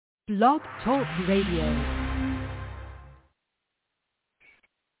Blog Talk Radio.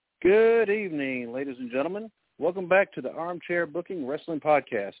 Good evening, ladies and gentlemen. Welcome back to the Armchair Booking Wrestling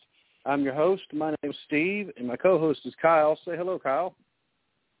Podcast. I'm your host. My name is Steve, and my co-host is Kyle. Say hello, Kyle.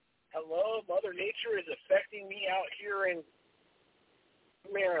 Hello. Mother Nature is affecting me out here in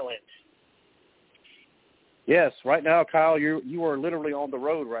Maryland. Yes, right now, Kyle, you are literally on the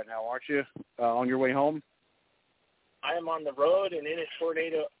road right now, aren't you? On your way home? I am on the road and in a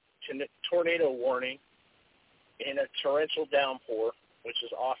tornado warning in a torrential downpour, which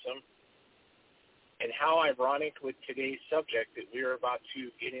is awesome. And how ironic with today's subject that we are about to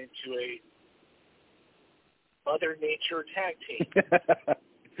get into a Mother Nature tag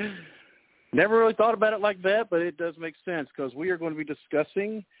team. Never really thought about it like that, but it does make sense because we are going to be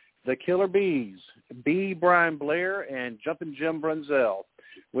discussing the Killer Bees, B. Brian Blair and Jumpin' Jim Brunzell,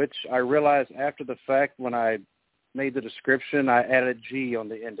 which I realized after the fact when I made the description, I added a G on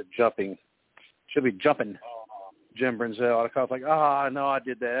the end of jumping. Should be Jumpin' Jim Brunzell. I was like, no, I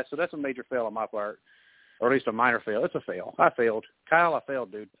did that. So that's a major fail on my part, or at least a minor fail. It's a fail. I failed. Kyle, I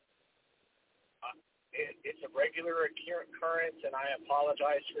failed, dude. It's a regular occurrence, and I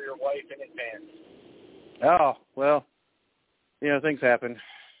apologize for your wife in advance. Oh, well, things happen.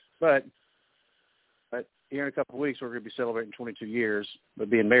 But here in a couple of weeks, we're going to be celebrating 22 years of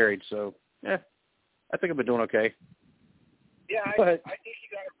being married. So, I think I've been doing okay. Yeah, I think you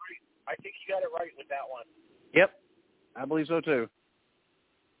got it right. I think you got it right with that one. Yep, I believe so too.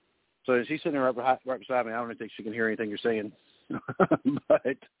 So she's sitting there right beside me. I don't even think she can hear anything you're saying.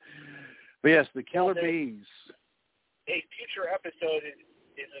 but yes, the Killer Bees. A future episode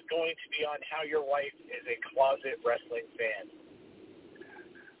is going to be on how your wife is a closet wrestling fan.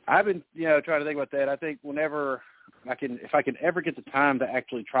 I've been, trying to think about that. I think whenever if I can ever get the time to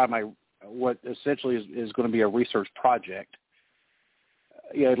actually try what essentially is going to be a research project,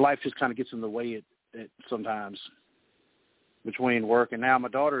 life just kind of gets in the way it sometimes between work. And now my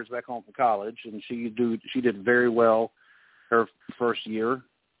daughter is back home from college, and she did very well her first year.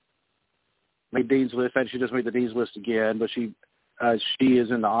 Made Dean's List. She just made the Dean's List again, but she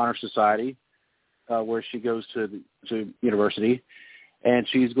is in the Honor Society where she goes to university. And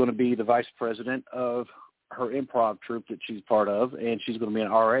she's going to be the vice president of her improv troupe that she's part of, and she's going to be an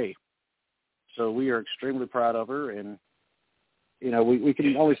RA. So we are extremely proud of her, and, we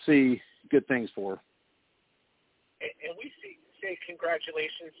can only see good things for her. And we say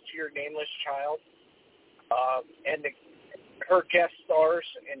congratulations to your nameless child and her guest stars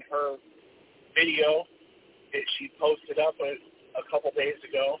in her video that she posted up a couple days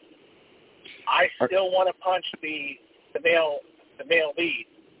ago. I still want to punch the male lead.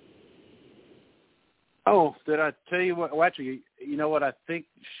 Oh, did I tell you what? Well, actually, you know what? I think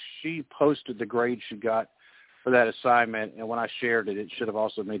she posted the grade she got for that assignment, and when I shared it, it should have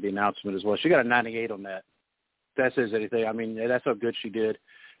also made the announcement as well. She got a 98 on that. If that says anything. I mean, that's how good she did.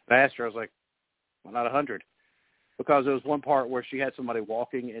 And I asked her, I was like, well, not 100. Because there was one part where she had somebody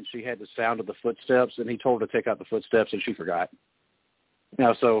walking, and she had the sound of the footsteps, and he told her to take out the footsteps, and she forgot.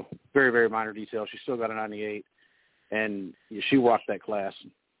 So very, very minor detail. She still got a 98. And she rocked that class.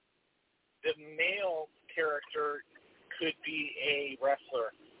 The male character could be a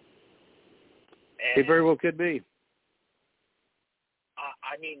wrestler. It very well could be.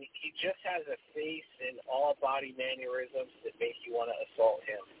 He just has a face and all body mannerisms that make you want to assault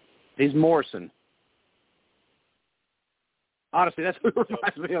him. He's Morrison. Honestly, that's what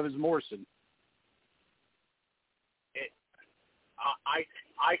reminds me of is Morrison.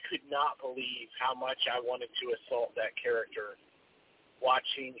 I could not believe how much I wanted to assault that character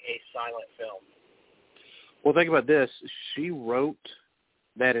watching a silent film. Well, think about this. She wrote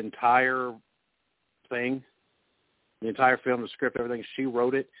that entire thing, the entire film, the script, everything. She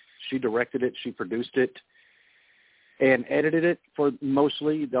wrote it. She directed it. She produced it and edited it for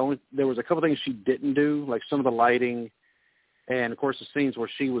mostly. There was a couple things she didn't do, like some of the lighting and, of course, the scenes where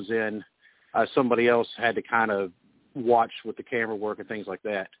she was in, somebody else had to kind of watch with the camera work and things like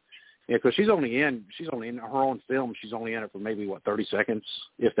that. Because she's only in her own film. She's only in it for maybe 30 seconds,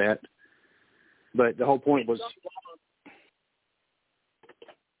 if that. But the whole point was.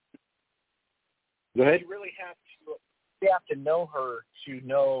 Go ahead. You really have to know her to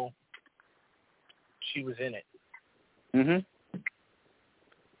know she was in it. Mhm.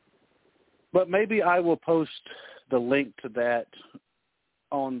 But maybe I will post the link to that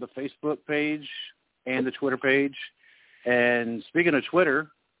on the Facebook page and the Twitter page. And speaking of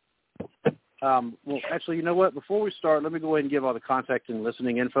Twitter, well, actually, you know what? Before we start, let me go ahead and give all the contact and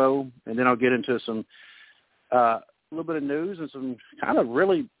listening info, and then I'll get into some little bit of news and some kind of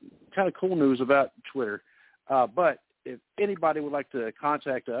cool news about Twitter. But if anybody would like to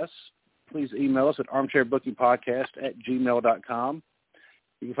contact us, please email us at armchairbookingpodcast@gmail.com.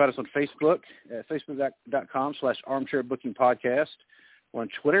 You can find us on Facebook at facebook.com/armchairbookingpodcast, or on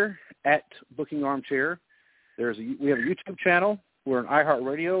Twitter @bookingarmchair. We have a YouTube channel. We're on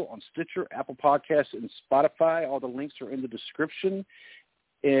iHeartRadio, on Stitcher, Apple Podcasts, and Spotify. All the links are in the description.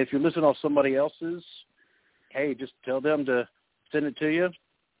 And if you're listening on somebody else's, hey, just tell them to send it to you,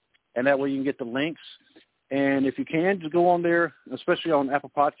 and that way you can get the links. And if you can, just go on there, especially on Apple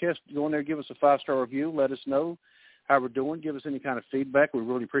Podcasts, go on there, give us a 5-star review. Let us know how we're doing. Give us any kind of feedback. We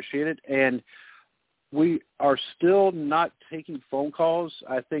really appreciate it. And we are still not taking phone calls.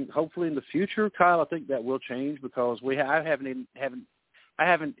 I think hopefully in the future, Kyle, I think that will change because I haven't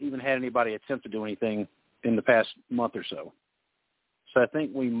even had anybody attempt to do anything in the past month or so. So I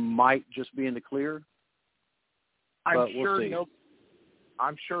think we might just be in the clear. I'm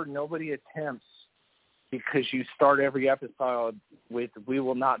sure nobody attempts, because you start every episode with, "We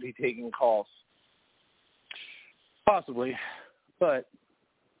will not be taking calls." Possibly, but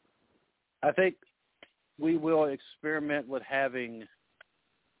I think we will experiment with having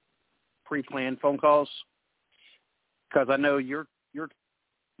pre-planned phone calls, because I know you're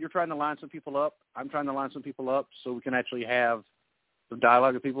trying to line some people up. I'm trying to line some people up so we can actually have some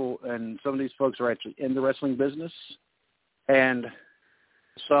dialogue with people, and some of these folks are actually in the wrestling business, and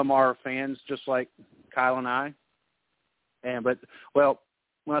some are fans just like Kyle and I. But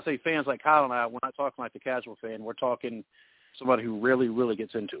when I say fans like Kyle and I, we're not talking like the casual fan. We're talking somebody who really, really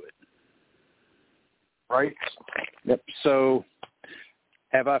gets into it. Right? Yep. So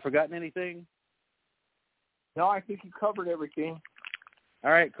have I forgotten anything? No, I think you covered everything.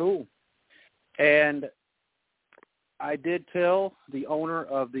 All right, cool. And I did tell the owner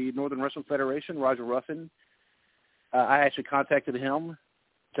of the Northern Wrestling Federation, Roger Ruffin, I actually contacted him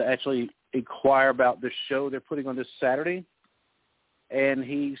to actually inquire about this show they're putting on this Saturday, and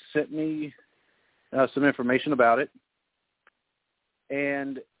he sent me some information about it.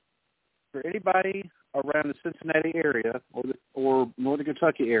 And for anybody around the Cincinnati area or Northern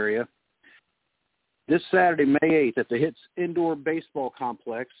Kentucky area, this Saturday, May 8th, at the HITS Indoor Baseball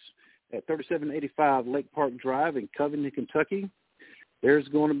Complex at 3785 Lake Park Drive in Covington, Kentucky, there's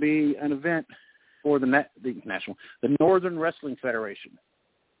going to be an event for the Northern Wrestling Federation.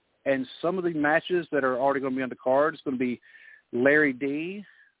 And some of the matches that are already going to be on the card is going to be Larry D.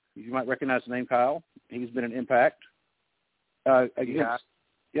 You might recognize the name, Kyle. He's been in Impact.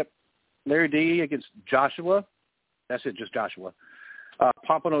 Larry D against Joshua. That's it, just Joshua.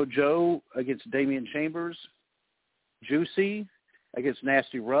 Pompano Joe against Damian Chambers. Juicy against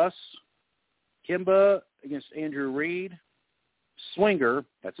Nasty Russ. Kimba against Andrew Reed. Swinger,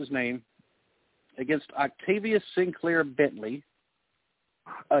 that's his name, against Octavius Sinclair Bentley.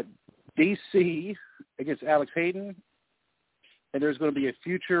 DC against Alex Hayden. And there's going to be a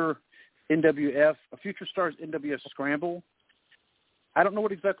future Stars NWF Scramble. I don't know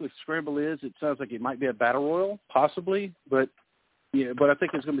what exactly Scramble is. It sounds like it might be a battle royal, possibly, but I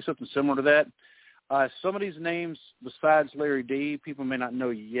think it's going to be something similar to that. Some of these names, besides Larry D, people may not know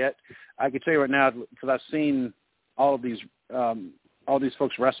yet. I can tell you right now, because I've seen all these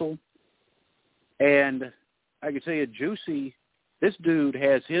folks wrestle, and I can tell you, Juicy, this dude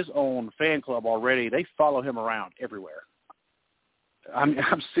has his own fan club already. They follow him around everywhere. I'm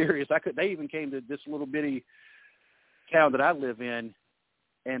serious. They even came to this little bitty town that I live in,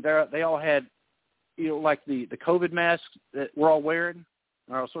 and they all had, like the COVID masks that we're all wearing,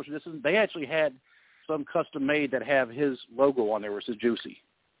 our social distancing. They actually had some custom made that have his logo on there, which says Juicy.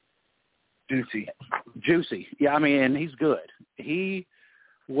 Juicy. Yeah, I mean, and he's good. He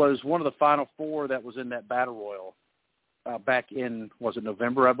was one of the final four that was in that battle royal back in, was it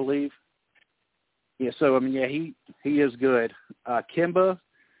November, I believe? Yeah, so, I mean, yeah, he is good. Kimba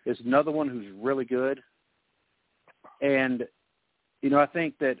is another one who's really good. And, I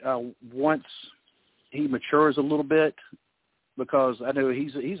think that once he matures a little bit, because I know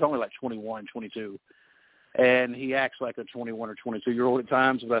he's only like 21, 22, and he acts like a 21 or 22-year-old at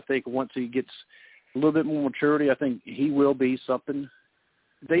times, but I think once he gets a little bit more maturity, I think he will be something.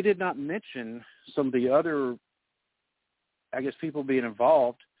 They did not mention some of the other, I guess, people being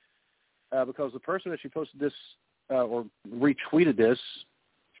involved, because the person that she posted this or retweeted this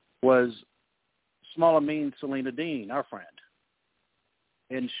was Small and Mean Selena Dean, our friend.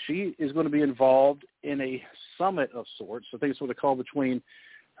 And she is going to be involved in a summit of sorts. I think it's what they call between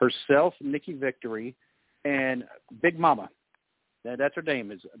herself, Nikki Victory, and Big Mama. That's her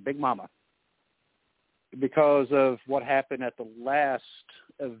name, is Big Mama. Because of what happened at the last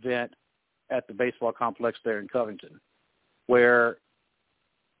event at the baseball complex there in Covington, where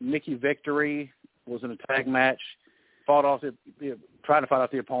Nikki Victory was in a tag match trying to fight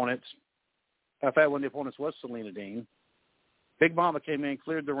off the opponents. In fact, one of the opponents was Selena Dean. Big Mama came in,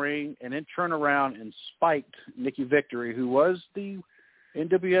 cleared the ring, and then turned around and spiked Nikki Victory, who was the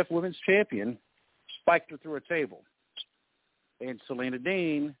NWF Women's Champion, spiked her through a table. And Selena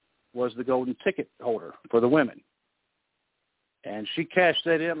Dean was the golden ticket holder for the women. And she cashed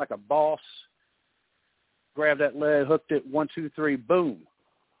that in like a boss, grabbed that leg, hooked it, 1, 2, 3, boom.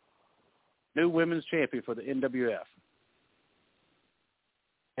 New women's champion for the NWF.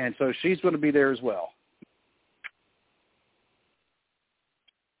 And so she's going to be there as well.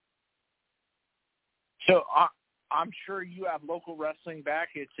 So I'm sure you have local wrestling back.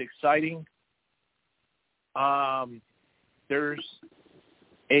 It's exciting. There's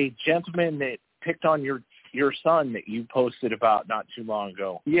a gentleman that picked on your son that you posted about not too long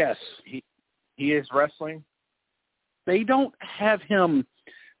ago. Yes. He is wrestling? They don't have him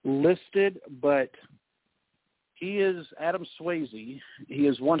listed, but he is Adam Swayze. He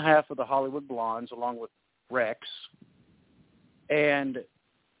is one half of the Hollywood Blondes along with Rex. And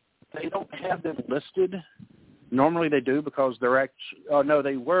they don't have them listed. Normally they do because they're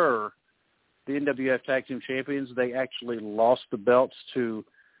they were the NWF Tag Team Champions. They actually lost the belts to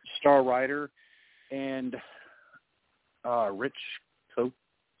Star Rider and Rich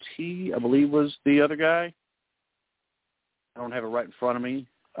Coty, I believe, was the other guy. I don't have it right in front of me.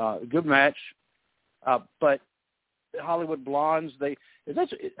 Good match. But the Hollywood Blondes, the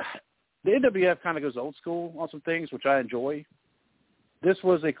NWF kind of goes old school on some things, which I enjoy. This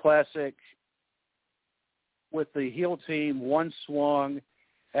was a classic with the heel team, one swung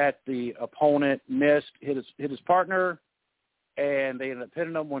at the opponent, missed, hit his partner, and they ended up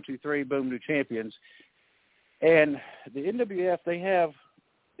pinning them, 1, 2, 3, boom, new champions. And the NWF,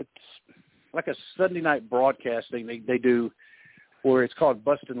 it's like a Sunday night broadcast thing they do where it's called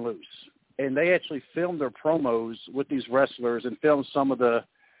Bustin' Loose. And they actually film their promos with these wrestlers and film some of the,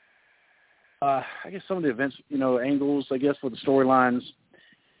 some of the events, angles, I guess, for the storylines.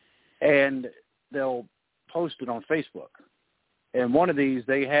 And they'll post it on Facebook. And one of these,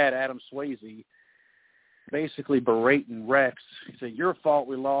 they had Adam Swayze basically berating Rex. He said, your fault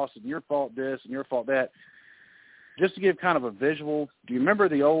we lost, and your fault this, and your fault that. Just to give kind of a visual, do you remember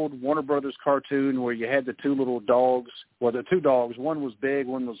the old Warner Brothers cartoon where you had the two little dogs? Well, the two dogs, one was big,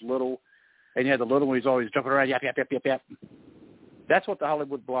 one was little, and you had the little one, he's always jumping around, yap, yap, yap, yap, yap. That's what the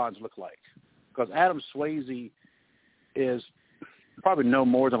Hollywood Blondes look like. Because Adam Swayze is probably no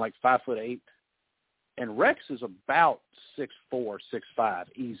more than like 5'8", and Rex is about 6'4", 6'5",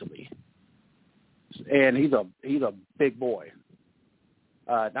 easily. And he's a big boy.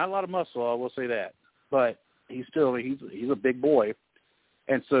 Not a lot of muscle, I will say that, but he's a big boy,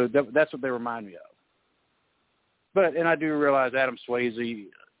 and so that's what they remind me of. And I do realize Adam Swayze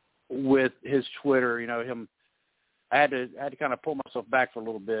with his Twitter, I had to kind of pull myself back for a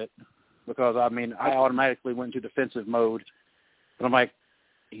little bit because I automatically went into defensive mode, but I'm like,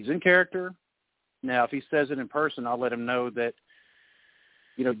 he's in character. Now, if he says it in person, I'll let him know that,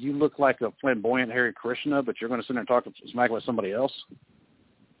 you look like a flamboyant Hare Krishna, but you're going to sit there and talk smack with somebody else.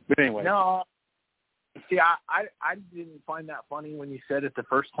 But anyway. No. See, I didn't find that funny when you said it the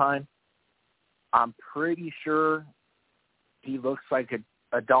first time. I'm pretty sure he looks like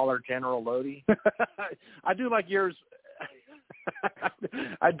a Dollar General Lodi. I do like yours.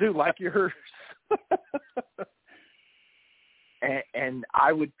 I do like yours. and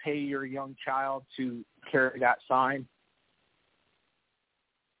I would pay your young child to carry that sign.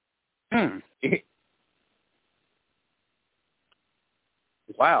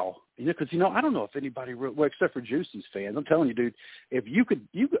 Wow. Because, I don't know if anybody except for Juicy's fans. I'm telling you, dude, if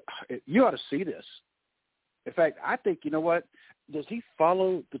you ought to see this. In fact, I think, you know what? Does he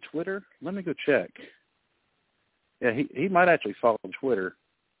follow the Twitter? Let me go check. Yeah, he might actually follow Twitter.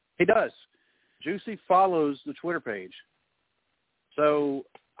 He does. Juicy follows the Twitter page. So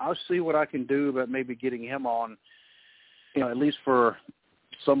I'll see what I can do about maybe getting him on, at least for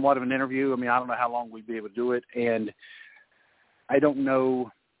somewhat of an interview. I don't know how long we'd be able to do it. And I don't know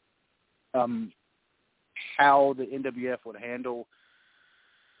how the NWF would handle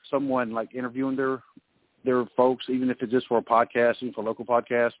someone like interviewing their folks, even if it's just for a podcast, even for a local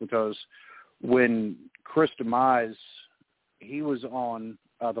podcast, because when Chris Demise, he was on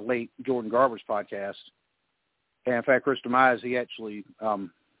the late Jordan Garber's podcast. And in fact, Chris Demise, he actually, when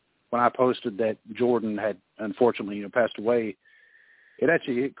I posted that Jordan had unfortunately, passed away, it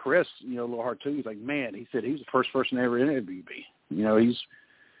actually hit Chris, a little hard too. He's like, man, he said he was the first person to ever interview me.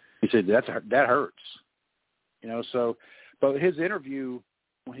 He said that hurts. So, but his interview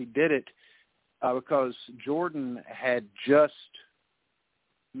when he did it, because Jordan had just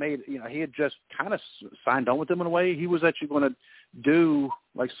he had just kind of signed on with them in a way. He was actually going to do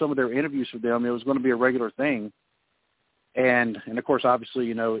like some of their interviews for them. It was going to be a regular thing. And of course,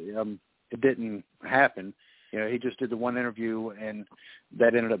 obviously, it didn't happen. He just did the one interview and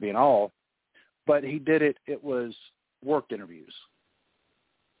that ended up being all. But he did it. It was worked interviews.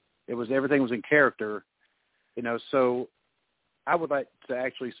 Everything was in character, so I would like to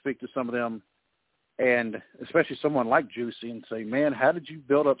actually speak to some of them, and especially someone like Juicy, and say, man, how did you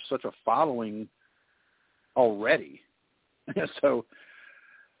build up such a following already? But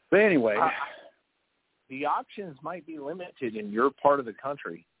anyway. The options might be limited in your part of the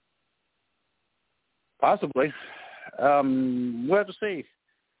country. Possibly. We'll have to see.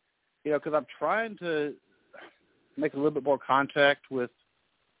 Because I'm trying to make a little bit more contact with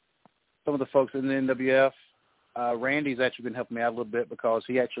some of the folks in the NWF. Randy's actually been helping me out a little bit because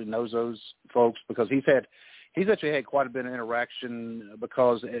he actually knows those folks, because he's actually had quite a bit of interaction,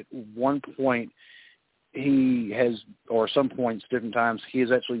 because at one point he has, or some points, different times, he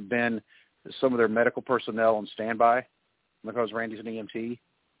has actually been some of their medical personnel on standby, because Randy's an EMT.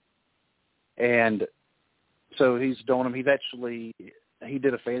 And so he's doing them. He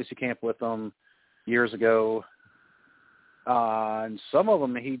did a fantasy camp with them years ago. And some of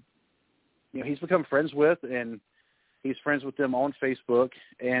them he's become friends with, and he's friends with them on Facebook.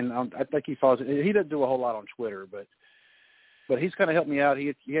 And I think he follows. He doesn't do a whole lot on Twitter, but he's kind of helped me out.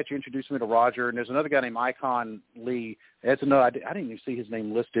 He actually introduced me to Roger, and there's another guy named Icon Lee. That's another. I didn't even see his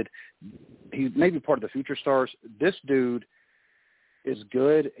name listed. He may be part of the Future Stars. This dude is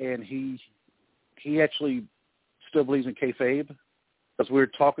good, and he actually still believes in kayfabe, because we were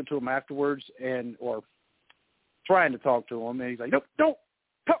talking to him afterwards, or trying to talk to him, and he's like, nope, don't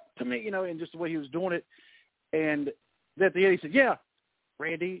talk to me, and just the way he was doing it. And at the end, he said, yeah,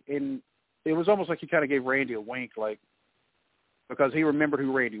 Randy. And it was almost like he kind of gave Randy a wink, like, because he remembered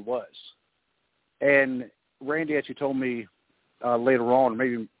who Randy was. And Randy actually told me later on,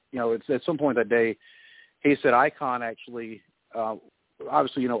 maybe, it's at some point that day, he said Icon actually,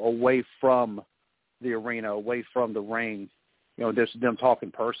 obviously, away from the arena, away from the ring, just them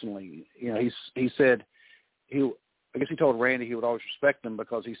talking personally. He said I guess he told Randy he would always respect him,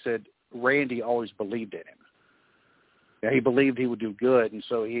 because he said Randy always believed in him. He believed he would do good, and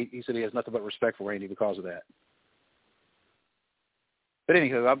so he said he has nothing but respect for Randy because of that. But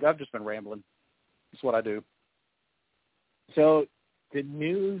anywho, I've just been rambling. That's what I do. So the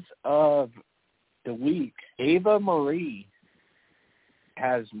news of the week, Ava Marie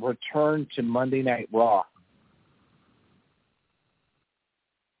has returned to Monday Night Raw.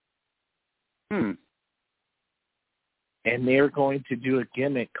 And they're going to do a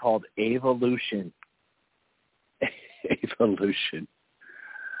gimmick called Evolution. Evolution.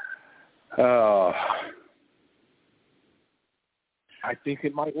 Oh. I think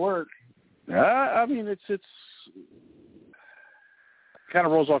it might work. I mean, it's kind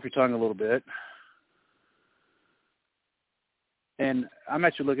of rolls off your tongue a little bit. And I'm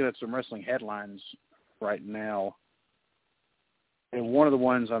actually looking at some wrestling headlines right now. And one of the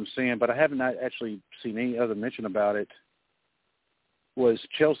ones I'm seeing, but I haven't actually seen any other mention about it, was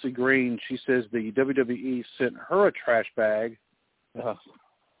Chelsea Green. She says the WWE sent her a trash bag. Oh.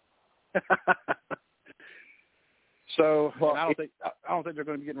 So well, I don't think they're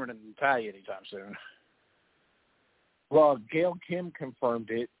going to be getting rid of Natalia anytime soon. Well, Gail Kim confirmed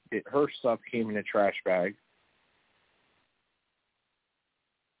it, that her stuff came in a trash bag.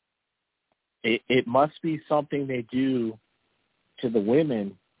 It must be something they do to the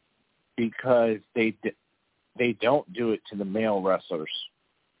women, because they don't do it to the male wrestlers.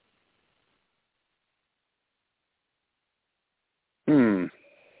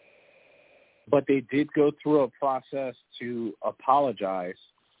 But they did go through a process to apologize.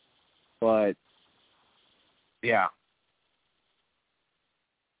 But, yeah.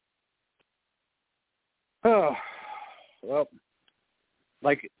 Oh, well.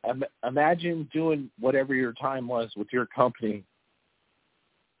 Like, imagine doing whatever your time was with your company,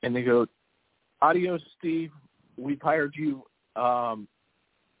 and they go, adios, Steve. We've hired you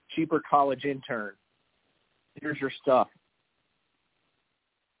cheaper college intern. Here's your stuff.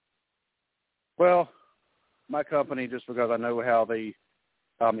 Well, my company, just because I know how they,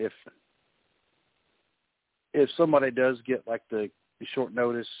 if somebody does get like the short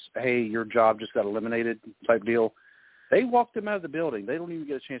notice, hey, your job just got eliminated type deal, they walk them out of the building. They don't even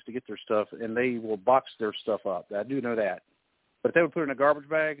get a chance to get their stuff, and they will box their stuff up. I do know that. But if they would put it in a garbage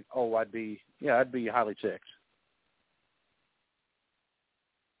bag, I'd be highly ticked.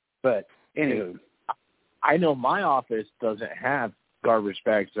 But anywho, I know my office doesn't have garbage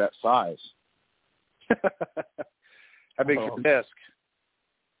bags that size. How big's your desk?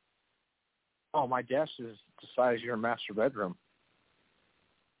 Oh, my desk is the size of your master bedroom.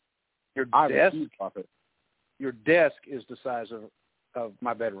 Your I have a desk? huge office. Your desk is the size of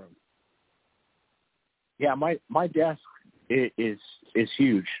my bedroom. Yeah, my desk is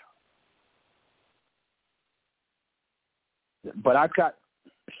huge. But I've got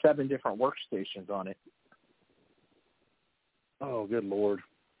 7 different workstations on it. Oh, good Lord.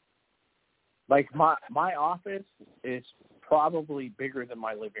 Like, my office is probably bigger than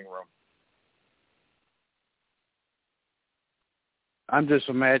my living room. I'm just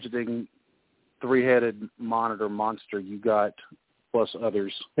imagining 3-headed monitor monster you got plus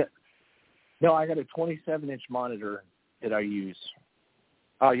others. No, I got a 27-inch monitor that I use.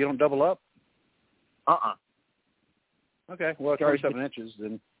 Oh, you don't double up? Uh-uh. Okay, well, 37 inches,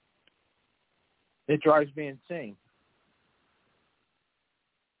 then. It drives me insane.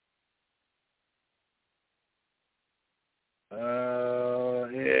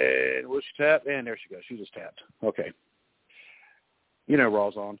 And will she tap? And there she goes. She just tapped. Okay. You know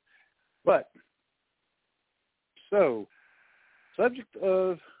Raw's on. But, so, subject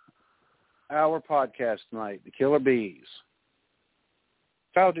of our podcast tonight, the Killer Bees.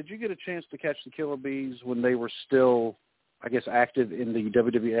 Kyle, did you get a chance to catch the Killer Bees when they were still, I guess, active in the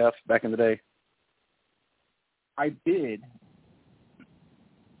WWF back in the day? I did.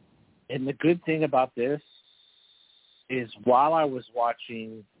 And the good thing about this is while I was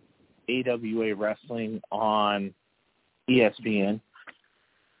watching AWA Wrestling on ESPN,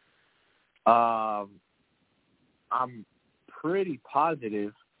 I'm pretty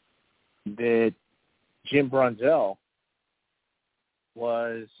positive that Jim Brunzell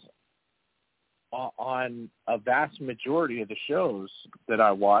was on a vast majority of the shows that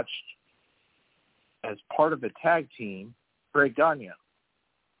I watched as part of the tag team, Greg Gagne.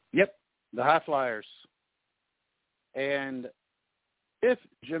 Yep, the High Flyers. And if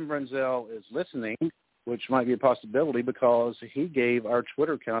Jim Brunzell is listening, which might be a possibility because he gave our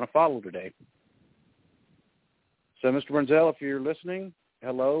Twitter account a follow today. So, Mr. Brunzell, if you're listening,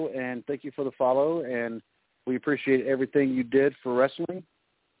 hello, and thank you for the follow, and we appreciate everything you did for wrestling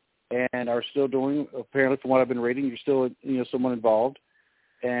and are still doing. Apparently, from what I've been reading, you're still, someone involved.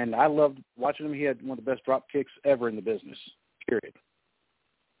 And I loved watching him. He had one of the best drop kicks ever in the business, period.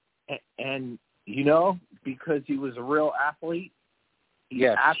 And because he was a real athlete, he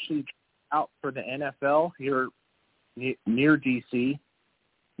yes. actually out for the NFL here near D.C.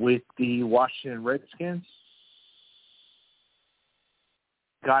 with the Washington Redskins.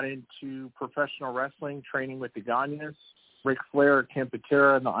 Got into professional wrestling, training with the Gagnes, Ric Flair, Ken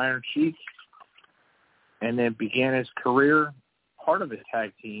Patera, and the Iron Sheik, and then began his career, part of his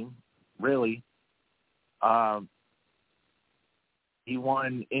tag team, really. He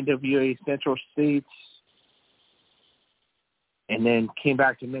won NWA Central States and then came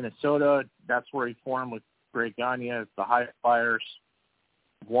back to Minnesota. That's where he formed with Greg Gagne as the High Flyers.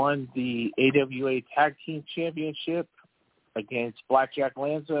 Won the AWA Tag Team Championship against Blackjack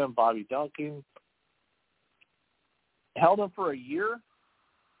Lanza and Bobby Duncan. Held him for a year,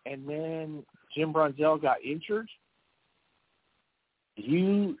 and then Jim Brunzell got injured.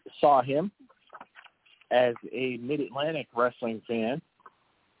 You saw him as a Mid-Atlantic wrestling fan,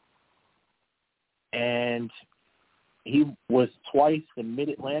 and he was twice the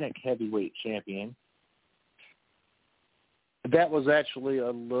Mid-Atlantic heavyweight champion. That was actually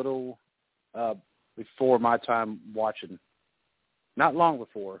a little before my time watching. Not long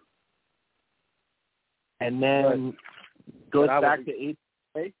before. And then goes back to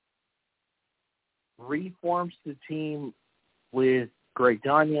AWA, reforms the team with Greg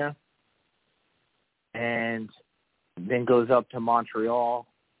Gagne, and then goes up to Montreal,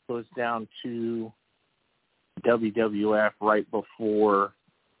 goes down to WWF right before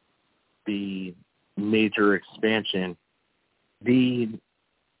the major expansion. The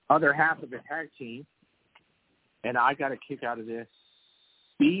other half of the tag team, and I got a kick out of this,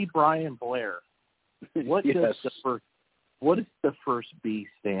 B. Brian Blair. What yes. does the first B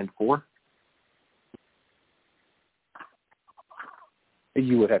stand for?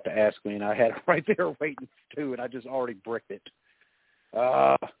 You would have to ask me, and I had it right there waiting too, and I just already bricked it.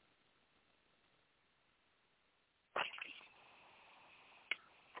 I've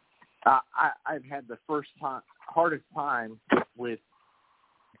had the hardest time with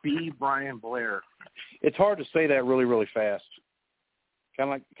B. Brian Blair. It's hard to say that really, really fast.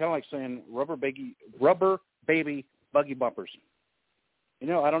 Kind of like saying rubber baby buggy bumpers. I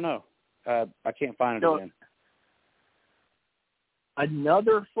don't know. I can't find it again.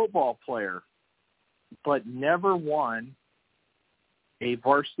 Another football player, but never won a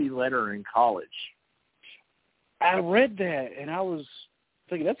varsity letter in college. I read that, and I was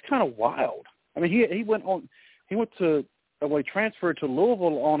thinking, that's kind of wild. I mean, he went transferred to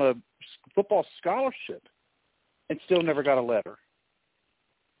Louisville on a football scholarship and still never got a letter.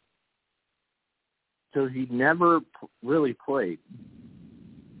 So he never really played.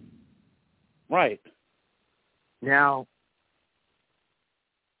 Right. Now,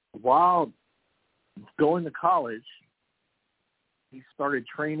 while going to college, he started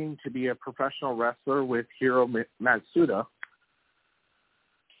training to be a professional wrestler with Hiro Matsuda.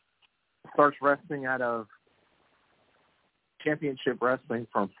 Starts wrestling out of Championship Wrestling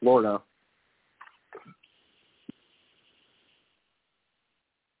from Florida.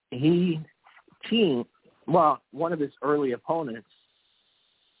 One of his early opponents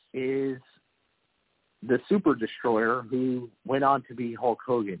is the Super Destroyer, who went on to be Hulk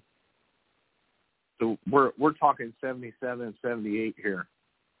Hogan. So we're talking 77, 78 here.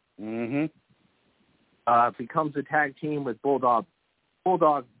 Mm-hmm. Becomes a tag team with Bulldog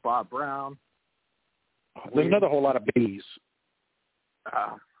Bob Brown. There's another whole lot of B's.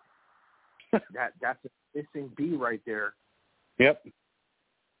 That's a missing B right there. Yep.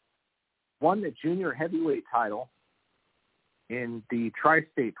 Won the junior heavyweight title in the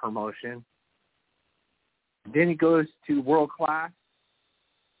Tri-State promotion. Then he goes to World Class.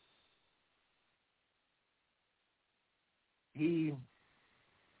 He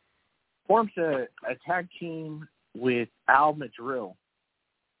forms a tag team with Al Madrill,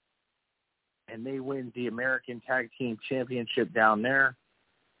 and they win the American Tag Team Championship down there.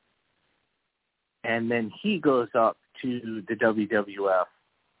 And then he goes up to the WWF.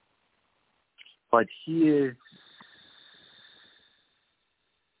 But he is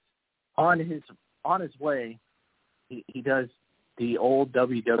on his way. He does the old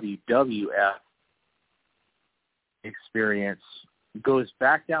WWF experience, goes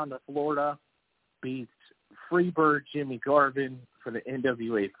back down to Florida, beats Freebird Jimmy Garvin for the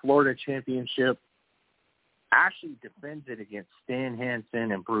NWA Florida Championship, actually defends it against Stan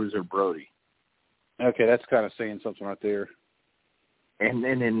Hansen and Bruiser Brody. Okay, that's kind of saying something right there. And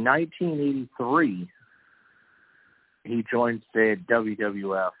then in 1983, he joins the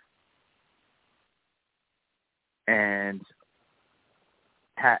WWF and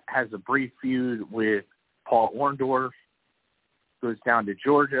has a brief feud with Paul Orndorff, goes down to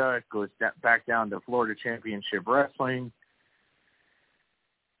Georgia, goes back down to Florida Championship Wrestling,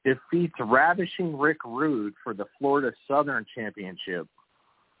 defeats Ravishing Rick Rude for the Florida Southern Championship,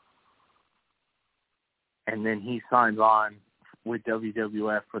 and then he signs on with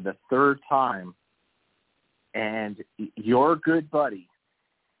WWF for the third time. And your good buddy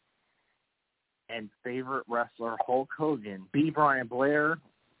and favorite wrestler Hulk Hogan, B. Brian Blair,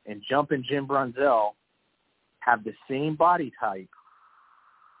 and Jumpin' Jim Brunzell have the same body type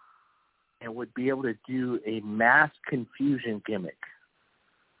and would be able to do a mass confusion gimmick.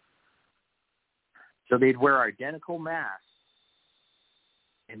 So they'd wear identical masks,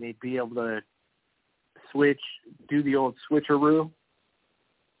 and they'd be able to do the old switcheroo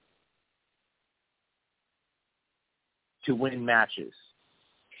to win matches.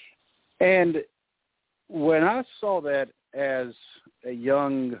 And when I saw that as a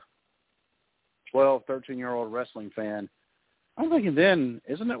young 12, 13-year-old wrestling fan, I'm thinking then,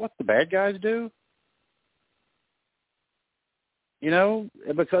 isn't that what the bad guys do? You know,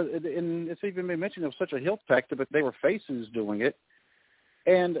 because and it's even been mentioned it was such a heel tactic, but they were faces doing it.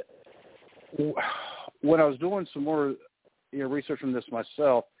 And when I was doing some more research on this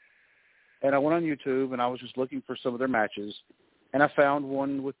myself, and I went on YouTube and I was just looking for some of their matches, and I found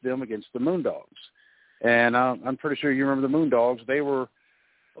one with them against the Moondogs. And I'm pretty sure you remember the Moondogs. They were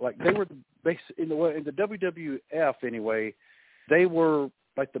in the WWF anyway. They were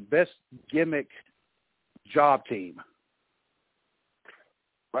like the best gimmick job team,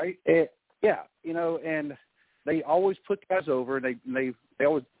 right? And they always put guys over, and they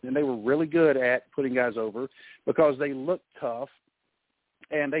were really good at putting guys over because they looked tough,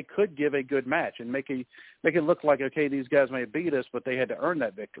 and they could give a good match and make it look like, okay, these guys may have beat us, but they had to earn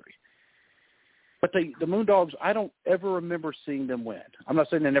that victory. But the Moondogs, I don't ever remember seeing them win. I'm not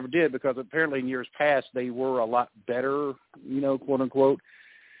saying they never did, because apparently in years past they were a lot better, quote unquote.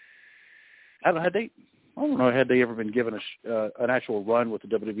 I don't know had they ever been given an actual run with the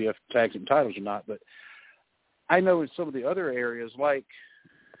WWF tag team titles or not, but I know in some of the other areas like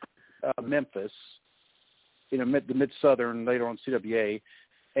Memphis, the Mid-Southern, later on CWA,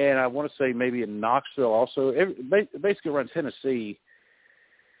 and I want to say maybe in Knoxville also, basically around Tennessee,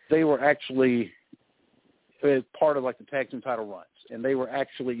 they were actually part of like the tag team title runs, and they were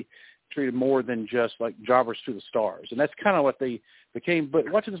actually treated more than just like jobbers to the stars, and that's kind of what they became. But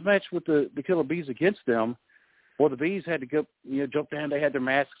watching this match with the Killer Bees against them, well, the Bees had to go, jump down. They had their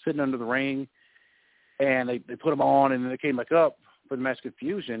masks sitting under the ring, and they put them on, and then they came back up for the Mass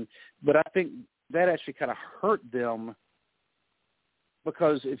Confusion. But I think that actually kind of hurt them,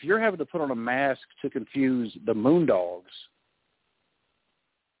 because if you're having to put on a mask to confuse the Moondogs,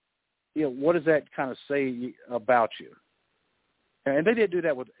 what does that kind of say about you? And they did do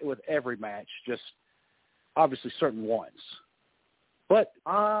that with every match, just obviously certain ones. But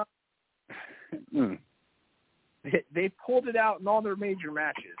they pulled it out in all their major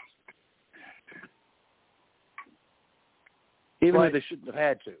matches. Even though they shouldn't have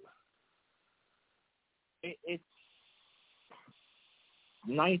had to. It's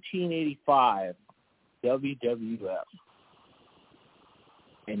 1985 WWF.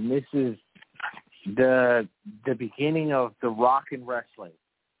 And this is the beginning of the Rock and Wrestling.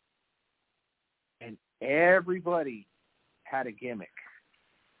 And everybody had a gimmick.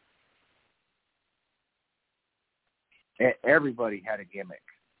 Everybody had a gimmick.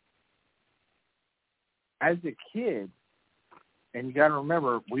 As a kid, and you got to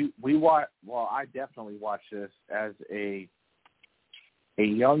remember, we watch. Well, I definitely watched this as a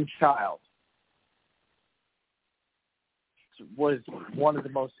young child. It was one of the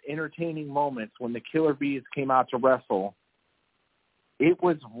most entertaining moments when the Killer Bees came out to wrestle. It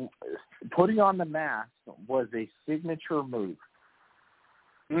was putting on the mask was a signature move.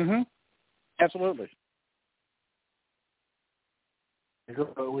 Mm-hmm. Absolutely. It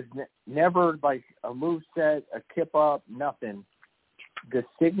was never like a move set, a kip up, nothing. The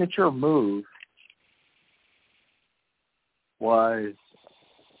signature move was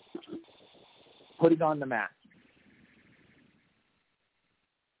putting on the mask.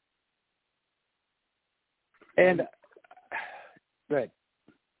 And good.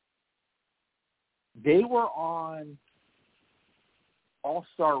 They were on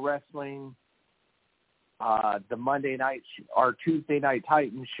All-Star Wrestling, the Monday night or Tuesday Night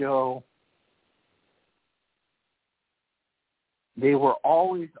Titan show. They were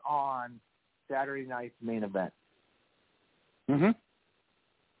always on Saturday night's Main Event. Mm-hmm.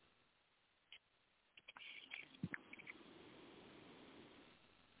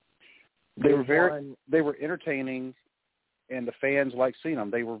 They were entertaining, and the fans liked seeing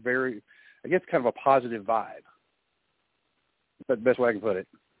them. They were very, I guess, kind of a positive vibe. That's the best way I can put it.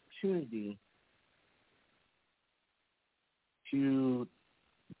 Opportunity to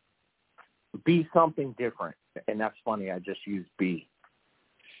be something different, and that's funny. I just used "be."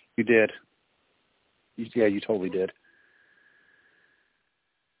 You did. Yeah, you totally did.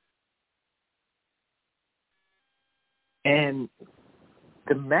 And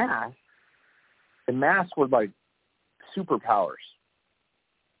the masks were like superpowers.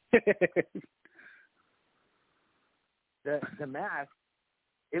 The mask,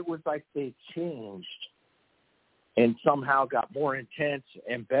 it was like they changed and somehow got more intense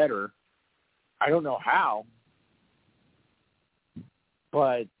and better. I don't know how,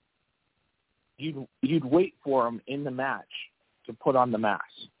 but you'd wait for them in the match to put on the mask.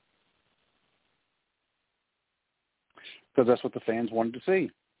 Because that's what the fans wanted to see.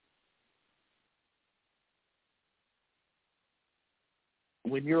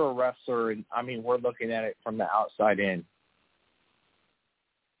 When you're a wrestler, and I mean, we're looking at it from the outside in.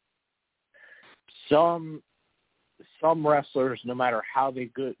 Some wrestlers, no matter how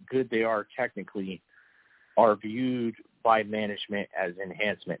good they are technically, are viewed by management as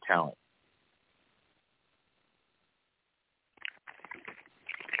enhancement talent.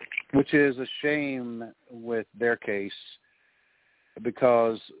 Which is a shame with their case,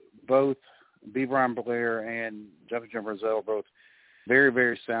 because both B. Brian Blair and Jim Brazil are both very,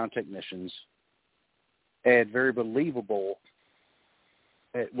 very sound technicians and very believable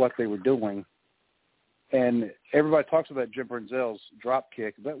at what they were doing. And everybody talks about Jim Brazil's drop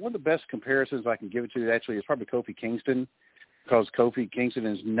kick, but one of the best comparisons I can give it to actually is probably Kofi Kingston, because Kofi Kingston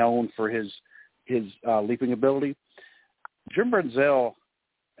is known for his leaping ability. Jim Brazil,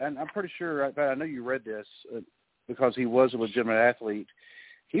 and I'm pretty sure, I know you read this, because he was a legitimate athlete.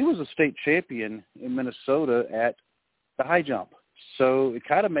 He was a state champion in Minnesota at the high jump. So it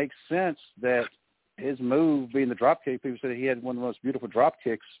kind of makes sense that his move being the drop kick, people said he had one of the most beautiful drop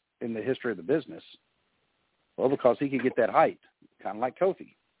kicks in the history of the business. Well, because he could get that height, kind of like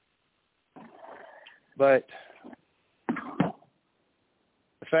Kofi. But the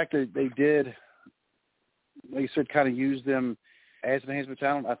fact that they did, like you said, kind of use them as an enhancement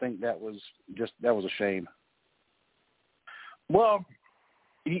talent, I think that was a shame. Well,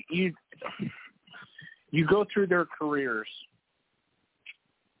 you go through their careers,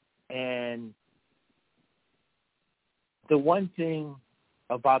 and the one thing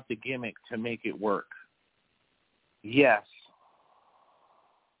about the gimmick to make it work, yes,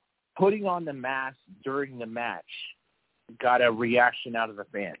 putting on the mask during the match got a reaction out of the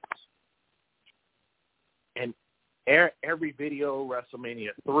fans. And every video, WrestleMania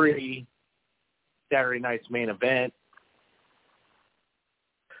 3, Saturday night's main event,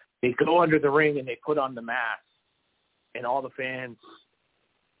 they go under the ring and they put on the mask, and all the fans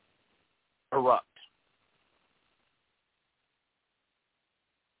erupt.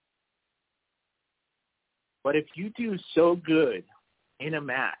 But if you do so good in a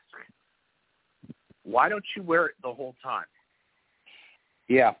mask, why don't you wear it the whole time?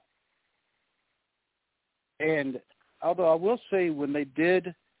 Yeah. And although I will say when they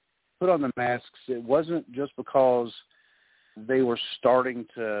did put on the masks, it wasn't just because they were starting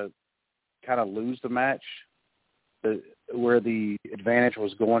to kind of lose the match, where the advantage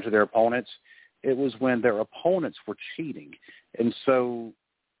was going to their opponents. It was when their opponents were cheating. And so,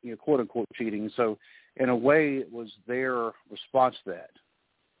 quote unquote cheating. So in a way, it was their response to that.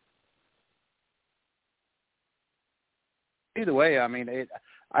 Either way, I mean,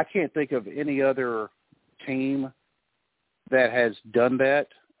 I can't think of any other team that has done that.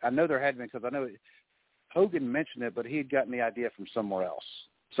 I know there had been, because I know Hogan mentioned it, but he had gotten the idea from somewhere else.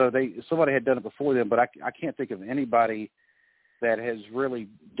 So somebody had done it before them, but I can't think of anybody that has really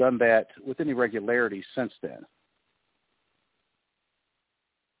done that with any regularity since then.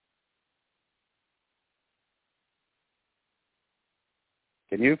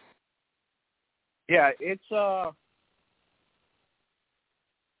 Can you? Yeah, it's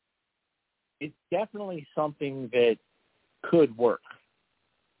definitely something that could work.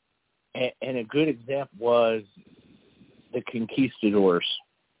 And a good example was the Conquistadors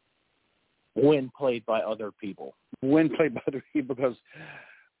when played by other people. When played by other people, because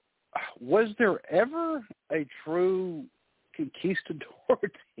was there ever a true Conquistador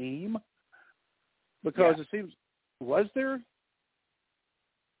team? Because It seems, was there?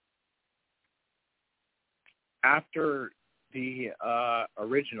 After the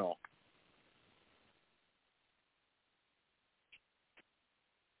original.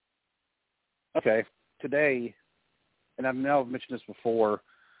 Okay, today, and I've mentioned this before,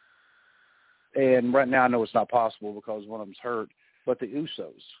 and right now I know it's not possible because one of them's hurt, but the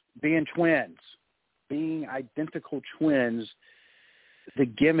Usos, being twins, being identical twins, the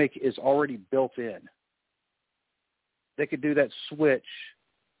gimmick is already built in. They could do that switch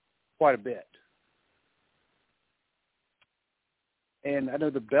quite a bit. And I know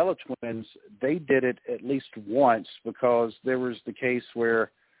the Bella twins, they did it at least once, because there was the case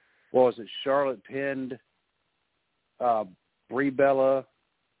where, Charlotte pinned Brie Bella,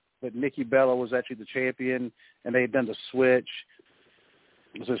 but Nikki Bella was actually the champion, and they had done the switch.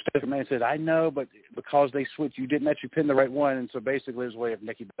 So Stephanie McMahon said, I know, but because they switched, you didn't actually pin the right one. And so basically it was a way of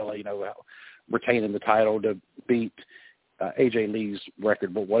Nikki Bella, retaining the title to beat AJ Lee's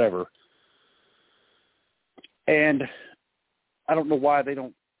record, but whatever. And I don't know why they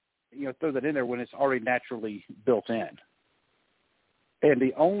don't, throw that in there when it's already naturally built in. And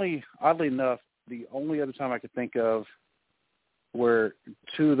oddly enough, the only other time I could think of where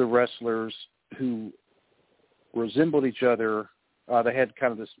two of the wrestlers who resembled each other, they had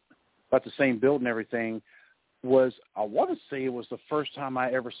kind of this, about the same build and everything, was, I want to say it was the first time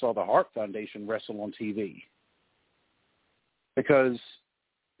I ever saw the Hart Foundation wrestle on TV. Because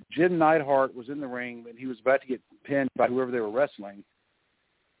Jim Neidhart was in the ring, and he was about to get pinned by whoever they were wrestling.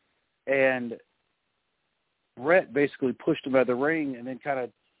 And Brett basically pushed him out of the ring and then kind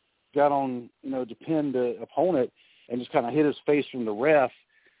of got on, to pin the opponent, and just kind of hit his face from the ref.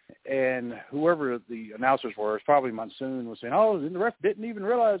 And whoever the announcers were, it's probably Monsoon, was saying, oh, and the ref didn't even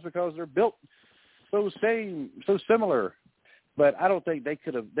realize because they're built so similar. But I don't think they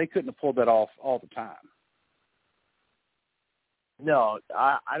couldn't have pulled that off all the time. No,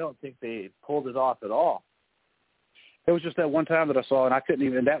 I don't think they pulled it off at all. It was just that one time that I saw, and I couldn't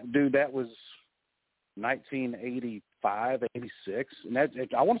even, that was 1985, 86. And that,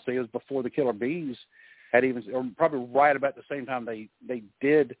 I want to say it was before the Killer Bees had even, or probably right about the same time they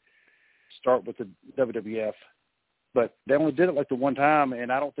did start with the WWF. But they only did it like the one time,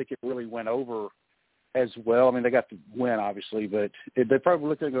 and I don't think it really went over as well. I mean, they got the win, obviously, but they probably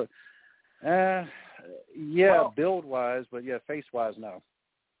looked at it and go, well, build-wise, but face-wise, no.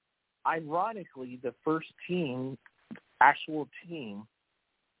 Ironically, the first actual team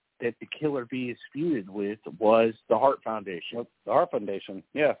that the Killer Bees feuded with was the Hart Foundation. Well, the Hart Foundation,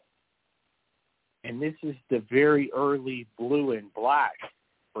 yeah. And this is the very early blue and black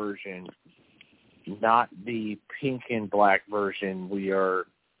version, not the pink and black version we are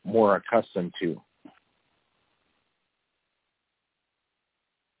more accustomed to.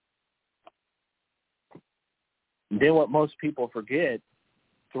 Then what most people forget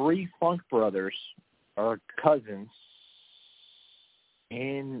three Funk brothers are cousins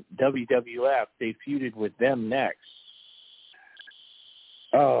in WWF. They feuded with them next.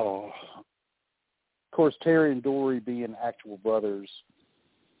 Oh, of course, Terry and Dory being actual brothers.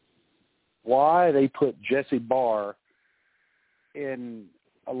 Why they put Jesse Barr in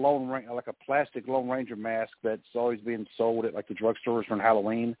a like a plastic Lone Ranger mask that's always being sold at like the drugstores for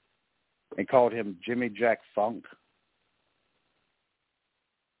Halloween, and called him Jimmy Jack Funk?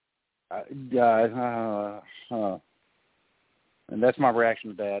 And that's my reaction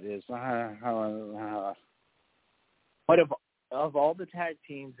to that is, But of all the tag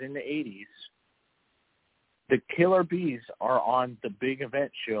teams in the 80s, the Killer Bees are on the big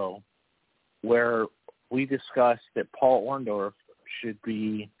event show where we discussed that Paul Orndorff should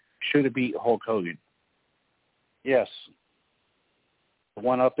have beat Hulk Hogan. Yes. The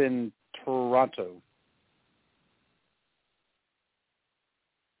one up in Toronto.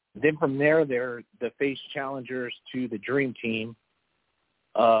 Then from there, they're the face challengers to the Dream Team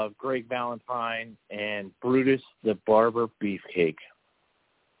of Greg Valentine and Brutus the Barber Beefcake.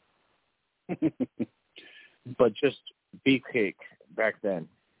 But just Beefcake back then.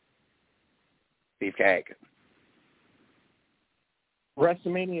 Beefcake.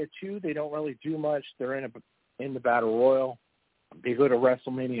 WrestleMania 2, they don't really do much. They're in the Battle Royal. They go to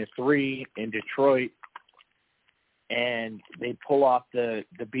WrestleMania 3 in Detroit, and they pull off the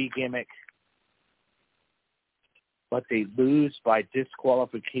B gimmick, but they lose by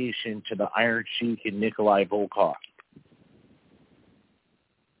disqualification to the Iron Sheik and Nikolai Volkov.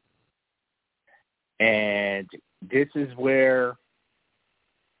 And this is where,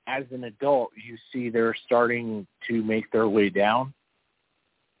 as an adult, you see they're starting to make their way down.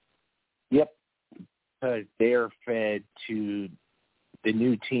 Yep. Because they're fed to the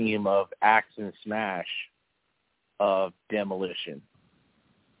new team of Axe and Smash of Demolition.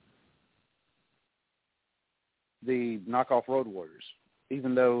 The knockoff Road Warriors,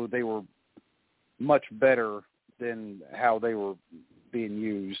 even though they were much better than how they were being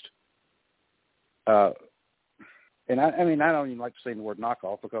used. And I mean, I don't even like to say the word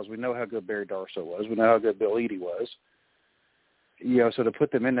knockoff because we know how good Barry Darsow was. We know how good Bill Eadie was. You know, so to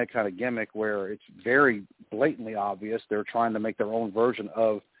put them in that kind of gimmick where it's very blatantly obvious they're trying to make their own version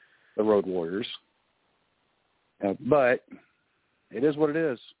of the Road Warriors. But it is what it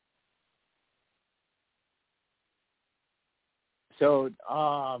is. So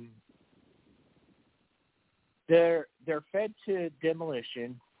they're fed to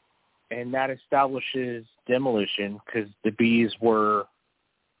Demolition, and that establishes Demolition because the Bees were,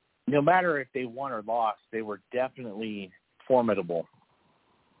 no matter if they won or lost, they were definitely formidable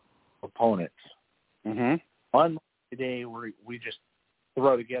opponents. Mm-hmm. Unlike today, where we just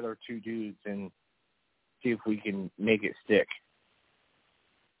throw together two dudes and see if we can make it stick.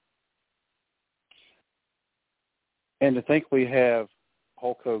 And to think we have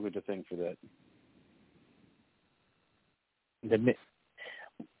Hulk Hogan to thank for that.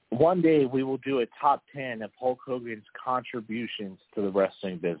 One day we will do a top 10 of Hulk Hogan's contributions to the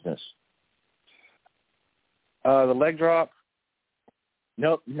wrestling business. The leg drop?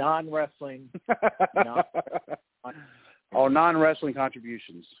 Nope, non-wrestling. Non-wrestling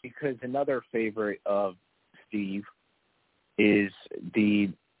contributions. Because another favorite of Steve is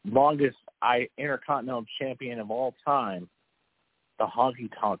the longest Intercontinental Champion of all time, the Honky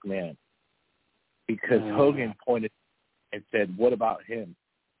Tonk Man. Because Hogan pointed and said, "What about him?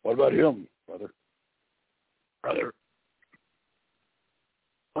 What about him, brother?"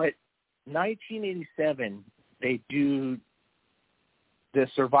 But 1987, they do the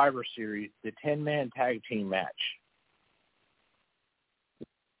Survivor Series, the 10-man tag team match.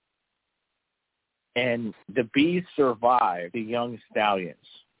 And the Bees survived the Young Stallions.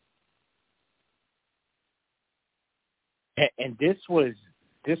 And this was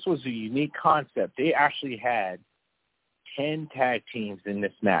a unique concept. They actually had 10 tag teams in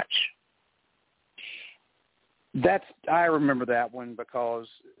this match. I remember that one because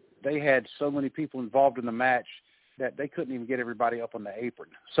they had so many people involved in the match that they couldn't even get everybody up on the apron.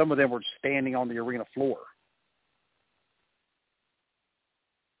 Some of them were standing on the arena floor.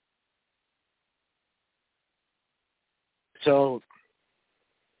 So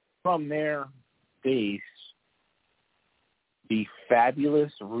from their base, the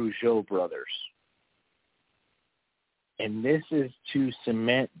Fabulous Rougeau Brothers. And this is to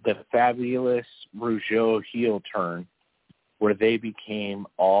cement the Fabulous Rougeau heel turn where they became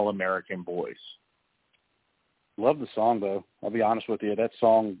All-American Boys. Love the song, though. I'll be honest with you. That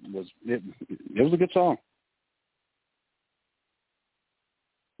song was it was a good song.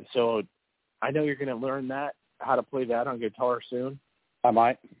 So I know you're going to learn how to play that on guitar soon. I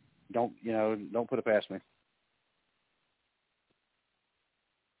might. Don't put it past me.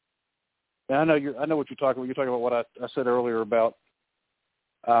 Now, I know what you're talking about. You're talking about what I said earlier about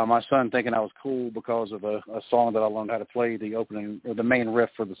my son thinking I was cool because of a song that I learned how to play the opening or the main riff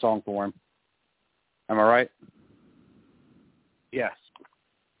for the song for him. Am I right? Yes.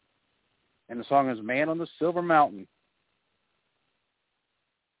 And the song is "Man on the Silver Mountain."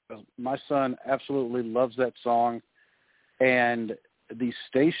 My son absolutely loves that song, and the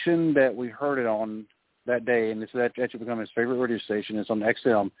station that we heard it on that day, and it's actually become his favorite radio station. It's on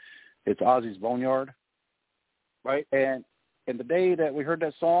XM. It's Ozzy's Boneyard, right? And the day that we heard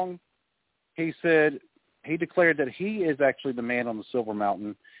that song, he declared that he is actually the man on the Silver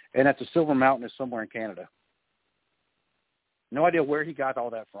Mountain, and that the Silver Mountain is somewhere in Canada. No idea where he got all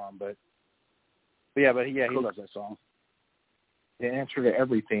that from, but he loves that song. The answer to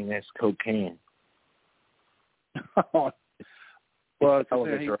everything is cocaine. Well,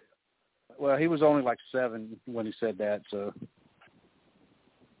 he was only like 7 when he said that, so.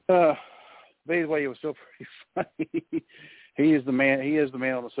 But anyway, it was still pretty funny. He is the man. He is the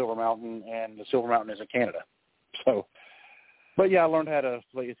man on the Silver Mountain, and the Silver Mountain is in Canada. So, but yeah, I learned how to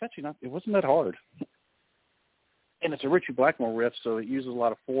play. It's actually not. It wasn't that hard. And it's a Richie Blackmore riff, so it uses a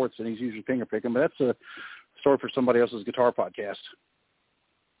lot of fourths, and he's usually finger picking. But that's a story for somebody else's guitar podcast.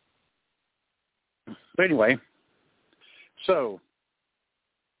 But anyway, so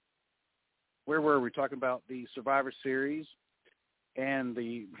where were we? Talking about the Survivor Series and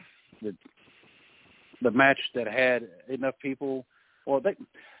the match that had enough people. Well,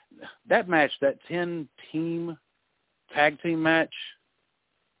 that match, that 10-team tag team match,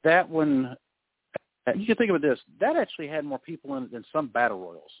 that one. You can think of it this: that actually had more people in it than some battle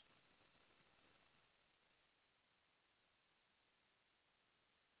royals.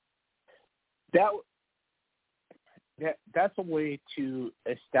 That's a way to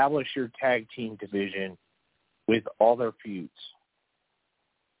establish your tag team division with all their feuds.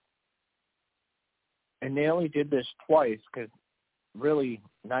 And they only did this twice because really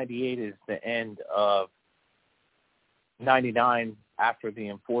 98 is the end of 99 after the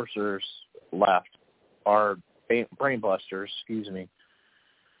Enforcers left. Our Brainbusters, excuse me.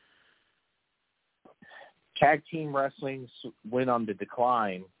 Tag team wrestling went on the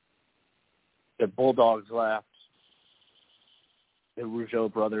decline. The Bulldogs left. The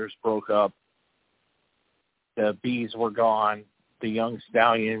Rougeau brothers broke up. The Bees were gone. The Young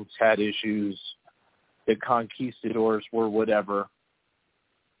Stallions had issues. The Conquistadors were whatever.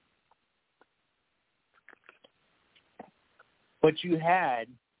 But you had,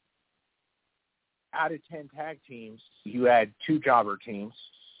 out of 10 tag teams, you had 2 jobber teams,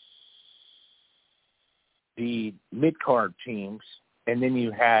 the mid-card teams, and then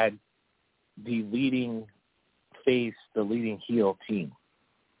you had the leading face, the leading heel team.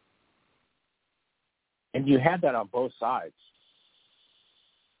 And you had that on both sides.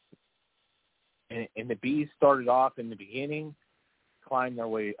 And the Bees started off in the beginning, climbed their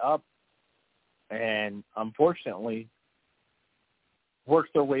way up, and unfortunately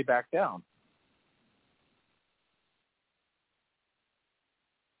worked their way back down.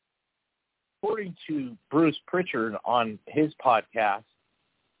 According to Bruce Pritchard on his podcast,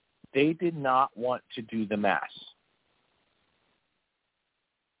 they did not want to do the mass.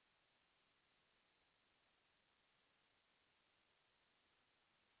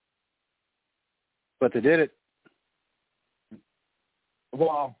 But they did it.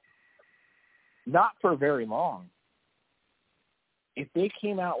 Well, not for very long. If they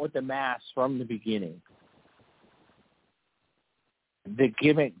came out with the mass from the beginning, the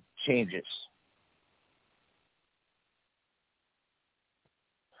gimmick changes.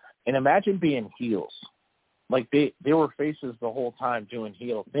 And imagine being heels. Like they were faces the whole time doing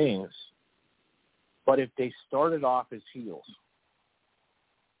heel things. But if they started off as heels,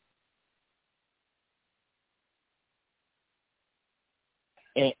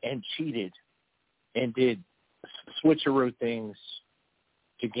 and cheated and did switcheroo things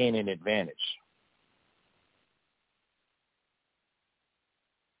to gain an advantage.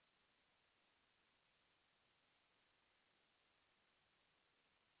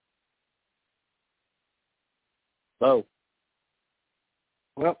 Oh.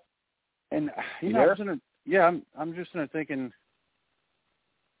 Well, and I'm just thinking,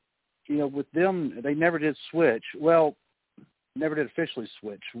 with them, they never did switch. Well, never did officially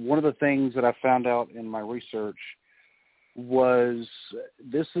switch. One of the things that I found out in my research was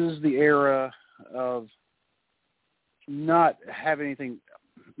this is the era of not having anything.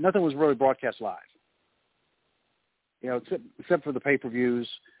 Nothing was really broadcast live, except for the pay-per-views.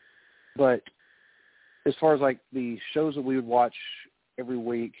 But as far as like the shows that we would watch every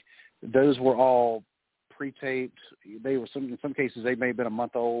week. Those were all pre-taped. They were in some cases they may have been a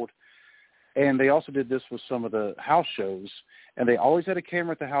month old. And they also did this with some of the house shows, and they always had a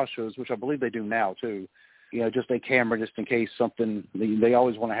camera at the house shows, which I believe they do now too. Just a camera just in case something. They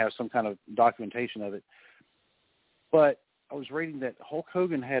always want to have some kind of documentation of it. But I was reading that Hulk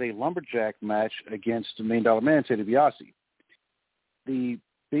Hogan had a lumberjack match against the $1 Million Man, Ted DiBiase. The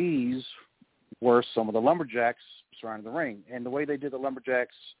Bees were some of the lumberjacks surrounding the ring, and the way they did the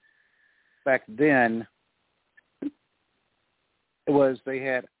lumberjacks back then was they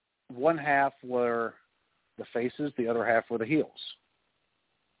had one half were the faces, the other half were the heels.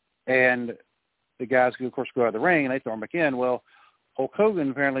 And the guys could, of course, go out of the ring, and they throw them back in. Well, Hulk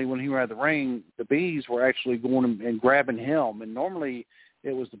Hogan, apparently, when he was out of the ring, the Bees were actually going and grabbing him. And normally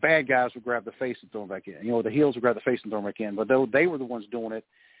it was the bad guys would grab the face and throw him back in. The heels would grab the face and throw him back in. But they were the ones doing it.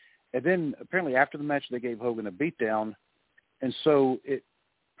 And then apparently after the match, they gave Hogan a beatdown. And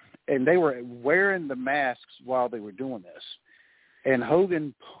they were wearing the masks while they were doing this. And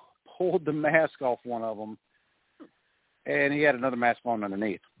Hogan pulled the mask off one of them, and he had another mask on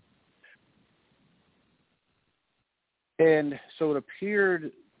underneath. And so it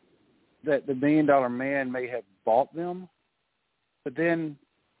appeared that the $1 Million Man may have bought them, but then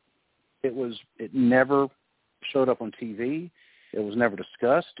it never showed up on TV. It was never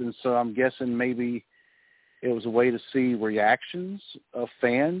discussed, and so I'm guessing maybe it was a way to see reactions of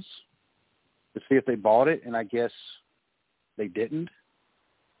fans to see if they bought it, and I guess they didn't.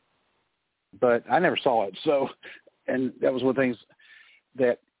 But I never saw it, and that was one of the things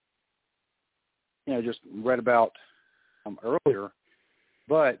that just read about earlier.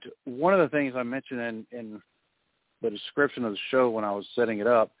 But one of the things I mentioned in the description of the show when I was setting it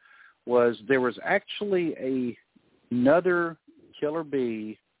up was there was actually another Killer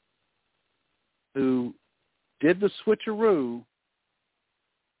Bee who did the switcheroo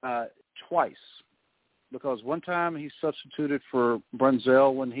twice. Because one time he substituted for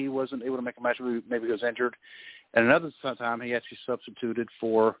Brunzell when he wasn't able to make a match, maybe he was injured. And another time he actually substituted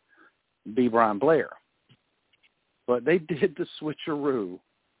for B. Brian Blair. But they did the switcheroo.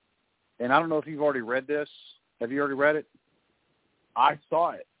 And I don't know if you've already read this. Have you already read it? I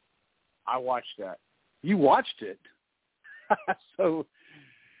saw it. I watched that. You watched it? So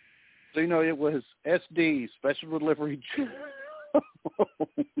it was SD, Special Delivery.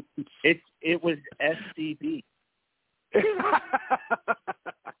 It was SDB.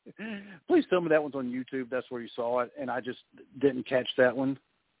 Please tell me that one's on YouTube. That's where you saw it, and I just didn't catch that one.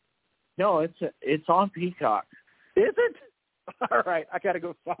 No, it's on Peacock. Is it? All right, I got to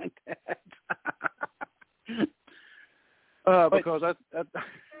go find that. Because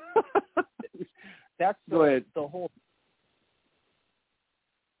that's go ahead. The whole.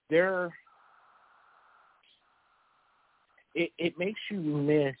 There. It makes you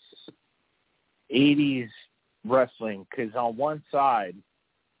miss 80s wrestling because on one side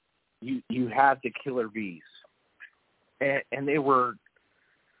you have the Killer Bees, and they were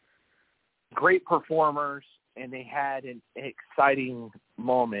great performers, and they had an exciting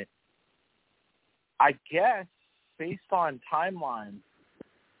moment. I guess based on timeline,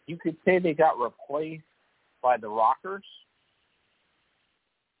 you could say they got replaced by the Rockers.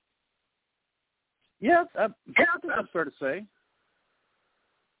 Yeah, I think that's fair to say.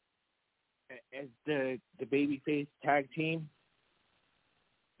 As the babyface tag team,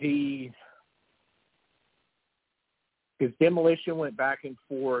 because Demolition went back and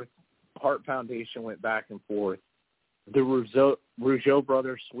forth, Hart Foundation went back and forth, the Rougeau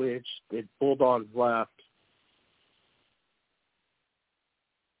brothers switched, the Bulldogs left.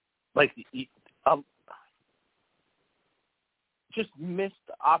 Just missed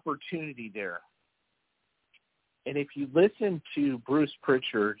opportunity there. And if you listen to Bruce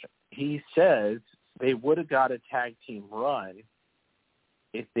Pritchard, he says they would have got a tag team run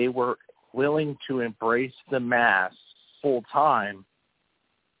if they were willing to embrace the mask full time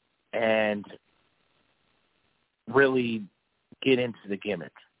and really get into the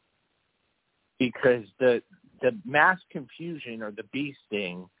gimmick. Because the mask confusion, or the bee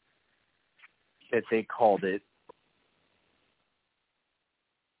sting that they called it,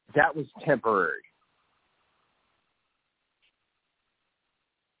 that was temporary.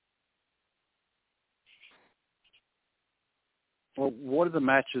 Well, one of the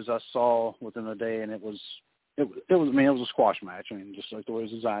matches I saw within a day, and it was a squash match. I mean, just like the way it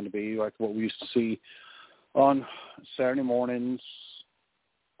was designed to be, like what we used to see on Saturday mornings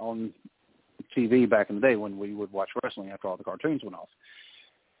on TV back in the day when we would watch wrestling after all the cartoons went off.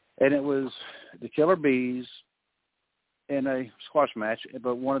 And it was the Killer Bees in a squash match,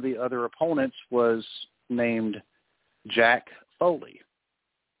 but one of the other opponents was named Jack Foley,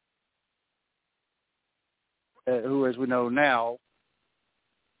 who, as we know now,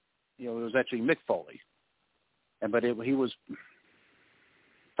 it was actually Mick Foley, but he was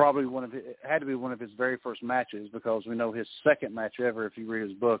probably had to be one of his very first matches, because we know his second match ever, if you read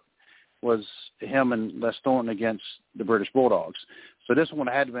his book, was him and Les Thornton against the British Bulldogs. So this one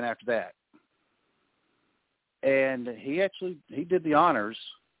had to have been after that. And he did the honors,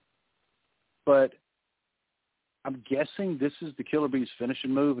 but I'm guessing this is the Killer Bee's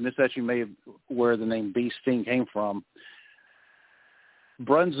finishing move, and this actually may have where the name Bee Sting came from.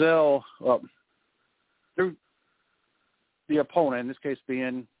 Brunzell, through the opponent, in this case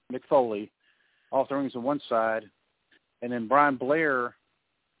being Mick Foley, off the rings on one side, and then Brian Blair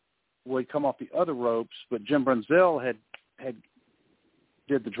would come off the other ropes, but Jim Brunzell had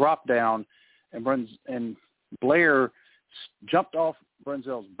did the drop down, and Blair jumped off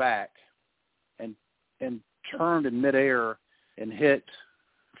Brunzell's back and turned in midair and hit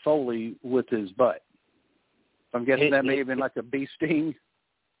Foley with his butt. I'm guessing that may have been like a bee sting.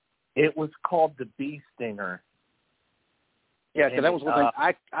 It was called the Bee Stinger. Yeah, because that was one thing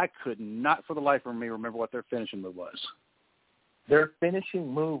I could not for the life of me remember what their finishing move was. Their finishing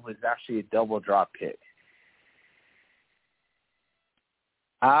move was actually a double drop kick.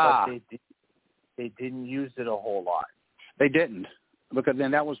 But they didn't use it a whole lot. They didn't, because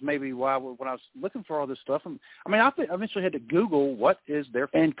then that was maybe why when I was looking for all this stuff. I eventually had to Google what is their,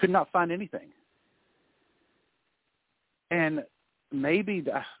 and could not find anything. And maybe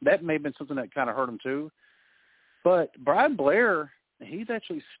that may have been something that kind of hurt him too. But Brian Blair, he's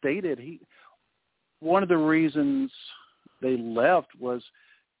actually stated one of the reasons they left was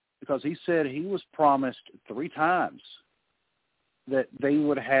because he said he was promised 3 times that they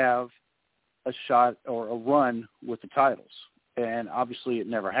would have a shot or a run with the titles. And obviously it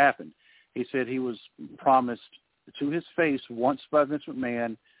never happened. He said he was promised to his face once by Vince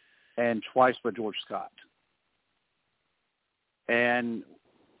McMahon and twice by George Scott. And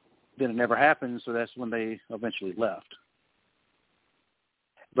then it never happened, so that's when they eventually left.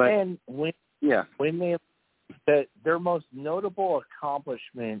 But and when their most notable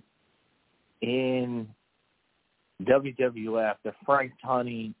accomplishment in WWF, the Frank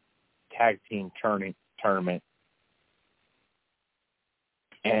Tunney Tag Team Tournament,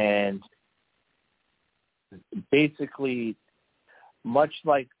 and basically, much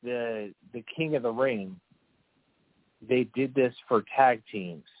like the King of the Ring, they did this for tag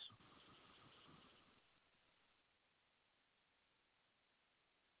teams.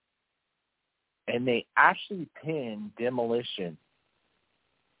 And they actually pinned Demolition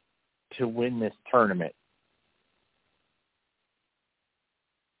to win this tournament.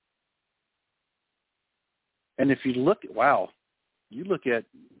 And if you look at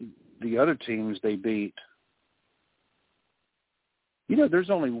the other teams they beat, there's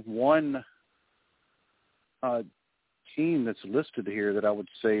only one team that's listed here that I would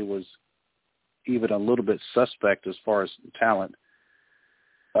say was even a little bit suspect as far as talent.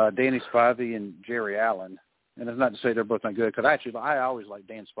 Danny Spivey and Jerry Allen. And it's not to say they're both not good, because I always liked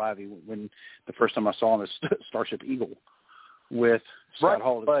Dan Spivey when the first time I saw him as Starship Eagle with Scott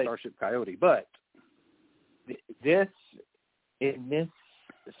Hall as Starship Coyote. But in this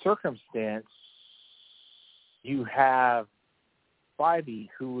circumstance, you have Spivey,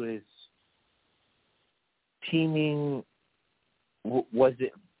 who is teaming, was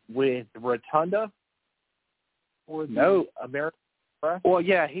it with Rotunda or the American? Well,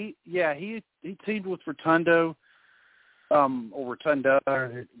 he teamed with Rotundo, or Rotunda,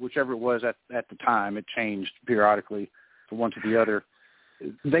 whichever it was at the time. It changed periodically from one to the other.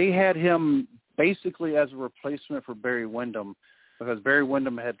 They had him basically as a replacement for Barry Windham, because Barry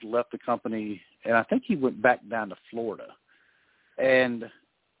Windham had left the company, and I think he went back down to Florida. And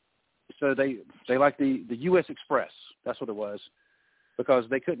so they like the U.S. Express. That's what it was, because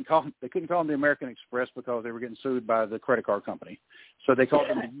they couldn't call him the American Express because they were getting sued by the credit card company. So they called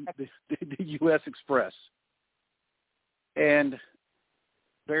him the U.S. Express. And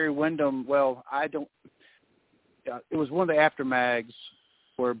Barry Windham, it was one of the after mags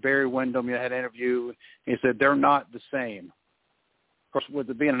where Barry Windham had an interview. He said they're not the same. Of course, with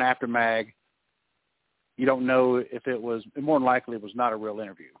it being an after mag, you don't know if it was, more than likely it was not a real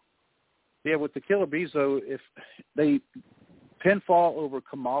interview. Yeah, with the Killer Bees, though, if they pinfall over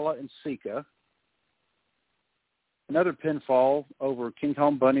Kamala and Sika, another pinfall over King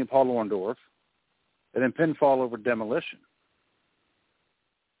Kong Bundy and Paul Orndorff, and then pinfall over Demolition.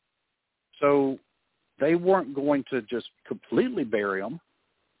 So they weren't going to just completely bury them.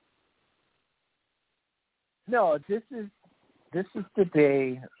 No, this is the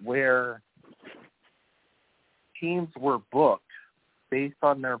day where teams were booked based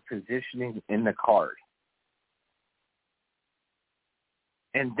on their positioning in the card.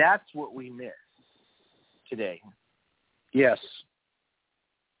 And that's what we miss today. Yes.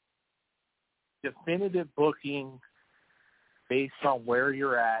 Definitive booking based on where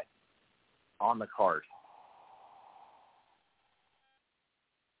you're at on the card.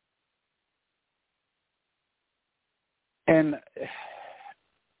 And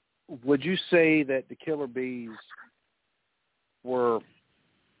would you say that the Killer Bees were,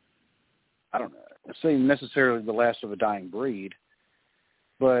 I don't know, say necessarily the last of a dying breed,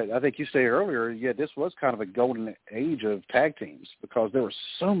 but I think you said earlier, yeah, this was kind of a golden age of tag teams because there were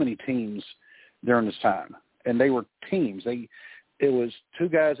so many teams during this time, and they were teams. It was two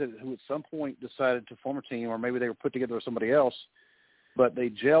guys who at some point decided to form a team, or maybe they were put together with somebody else, but they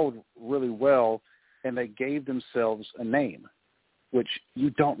gelled really well, and they gave themselves a name, which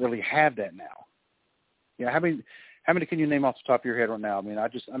you don't really have that now. You know, how many can you name off the top of your head right now? I mean,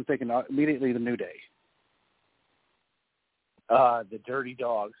 I'm thinking immediately the New Day. The Dirty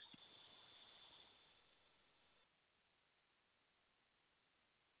Dogs.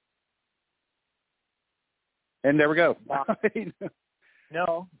 And there we go.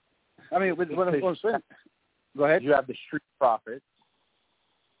 No. I mean, what I'm saying. Go ahead. You have the Street Profits,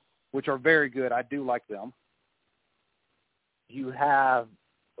 which are very good. I do like them. You have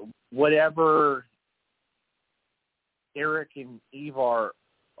whatever Eric and Eve are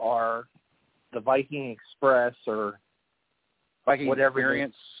the Viking Express or Viking whatever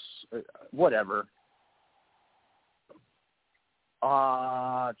Experience. Whatever.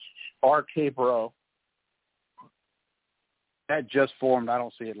 RK Bro. That just formed. I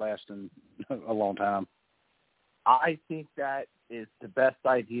don't see it lasting a long time. I think that is the best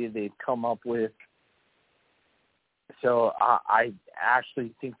idea they've come up with. So I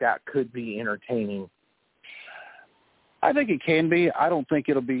actually think that could be entertaining. I think it can be. I don't think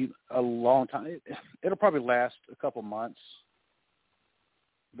it'll be a long time. It'll probably last a couple months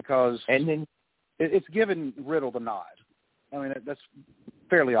because and then it's given Riddle the nod. I mean, that's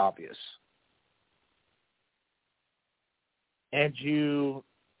fairly obvious. And you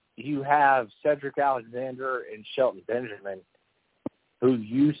have Cedric Alexander and Shelton Benjamin, who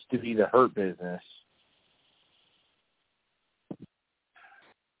used to be the Hurt Business.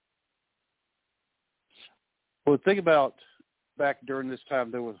 Well, think about back during this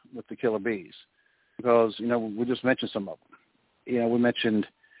time there was with the Killer Bees, because, you know, we just mentioned some of them. You know, we mentioned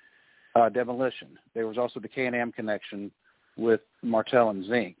Demolition. There was also the Can-Am connection with Martel and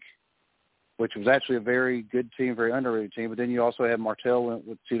Zinc, which was actually a very good team, very underrated team. But then you also had Martel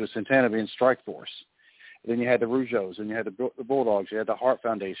with Tito Santana being Strike Force. Then you had the Rougeaus, and you had the Bulldogs. You had the Hart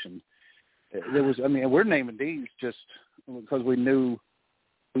Foundation. There was, I mean, we're naming these just because we knew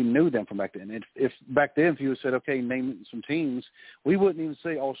them from back then. If back then, if you had said, okay, name some teams, we wouldn't even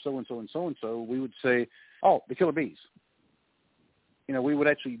say, oh, so-and-so and so-and-so. We would say, oh, the Killer Bees. You know, we would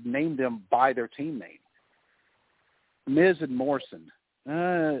actually name them by their team name. Miz and Morrison.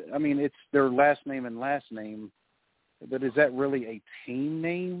 I mean, it's their last name and last name, but is that really a team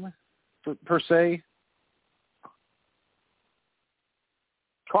name per se?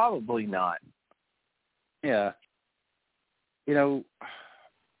 Probably not. Yeah. You know,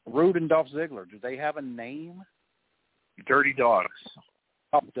 Rude and Dolph Ziggler, do they have a name? Dirty Dogs.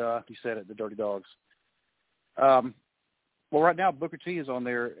 Oh, duh, you said it, the Dirty Dogs. Well, right now, Booker T is on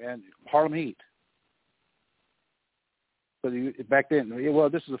there, and Harlem Heat. But back then, well,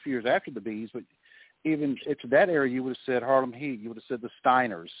 this is a few years after the Bees, but even to that era, you would have said Harlem Heat. You would have said the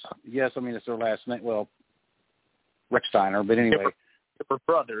Steiners. Yes, I mean, it's their last name. Well, Rex Steiner, but anyway. They were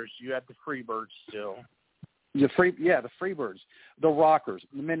brothers. You had the Freebirds still. The Freebirds, the Rockers,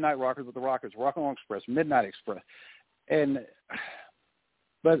 the Midnight Rockers with the Rockers, Rock and Roll Express, Midnight Express,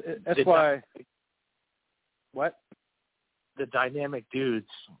 but that's why. What? The Dynamic Dudes.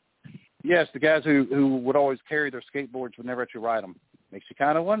 Yes, the guys who would always carry their skateboards but never actually ride them. Makes you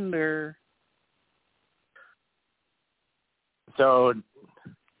kind of wonder. So,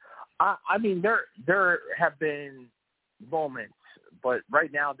 I mean, there have been moments, but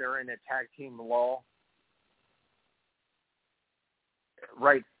right now they're in a tag team lull.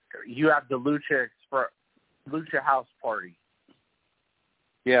 Right, you have the Lucha House Party.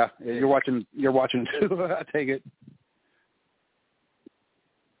 Yeah, you're watching too. I take it.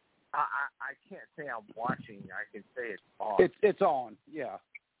 I can't say I'm watching. I can say it's on. It's on, yeah.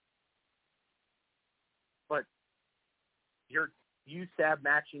 But you used to have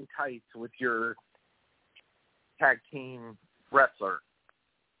matching tights with your tag team wrestler.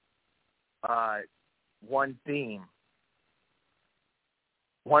 One theme.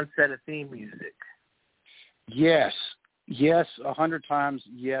 One set of theme music. Yes, 100 times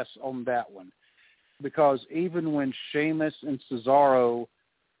yes on that one. Because even when Sheamus and Cesaro,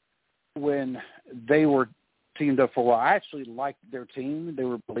 when they were teamed up for a while, I actually liked their team. They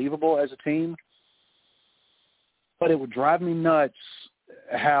were believable as a team. But it would drive me nuts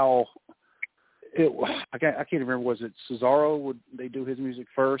how I can't even remember, was it Cesaro, would they do his music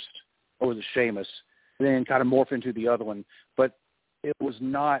first, or was it Sheamus? And then kind of morph into the other one. But it was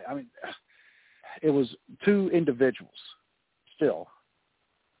not, it was two individuals still.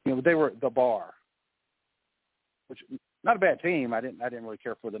 They were the Bar, which not a bad team. I didn't really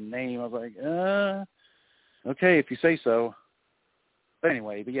care for the name. I was like, okay, if you say so. But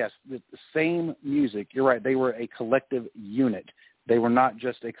anyway, but yes, the same music. You're right. They were a collective unit. They were not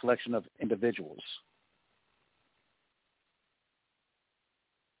just a collection of individuals.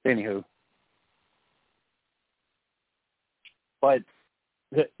 Anywho. But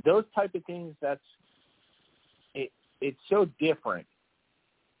those type of things, it's so different.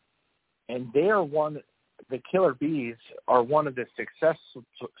 And the Killer Bees are one of the success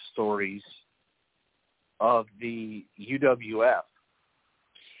stories of the UWF.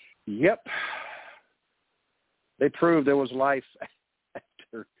 Yep. They proved there was life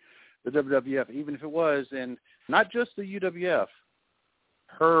after the WWF, even if it was in not just the UWF,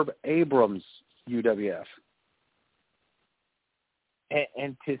 Herb Abrams' UWF.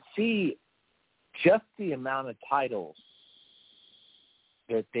 And to see just the amount of titles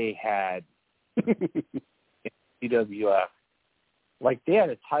that they had in UWF, like they had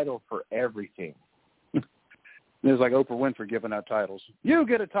a title for everything. It was like Oprah Winfrey giving out titles. You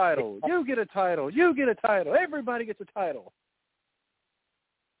get a title. You get a title. You get a title. Everybody gets a title.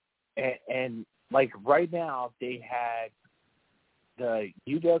 And like right now, they had the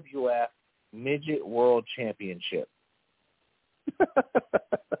UWF Midget World Championship.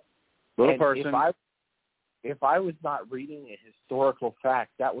 Little person. If I was not reading a historical fact,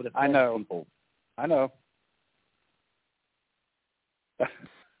 that would offend people. I know.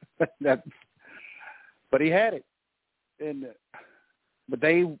 But he had it. But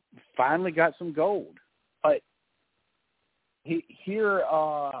they finally got some gold. But here,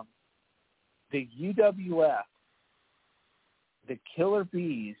 the UWF, the Killer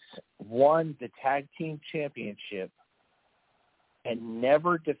Bees won the tag team championship and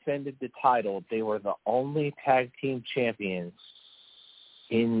never defended the title. They were the only tag team champions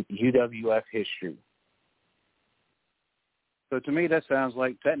in UWF history. So to me, that sounds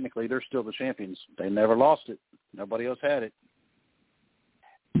like technically they're still the champions. They never lost it. Nobody else had it.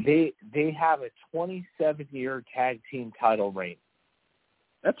 They have a 27-year tag team title reign.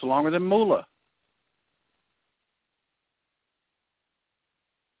 That's longer than Moolah.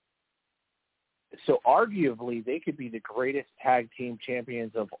 So arguably, they could be the greatest tag team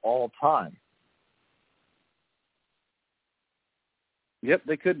champions of all time. Yep,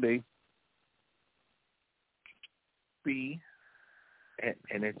 they could be.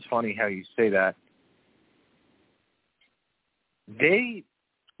 And it's funny how you say that. They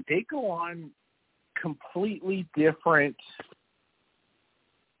go on completely different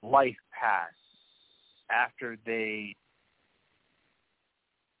life paths after they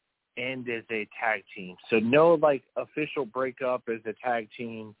end as a tag team. So no like official breakup as a tag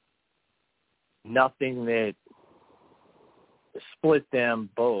team. Nothing that split them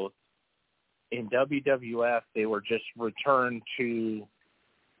both. In WWF, they were just returned to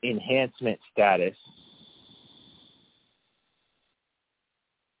enhancement status.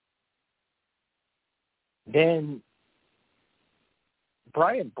 Then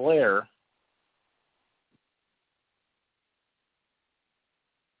Brian Blair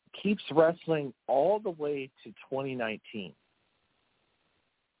keeps wrestling all the way to 2019.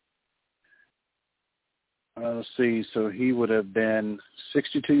 Let's see. So he would have been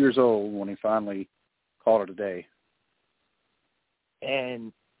 62 years old when he finally called it a day.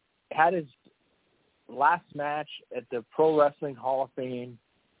 And had his last match at the Pro Wrestling Hall of Fame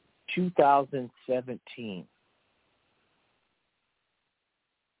 2017.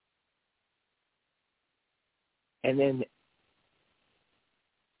 And then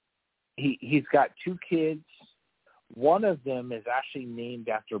he's got two kids. One of them is actually named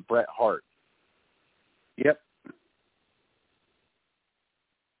after Bret Hart. Yep.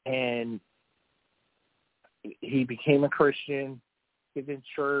 And he became a Christian, was in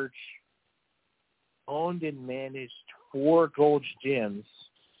church, owned and managed 4 Gold's Gyms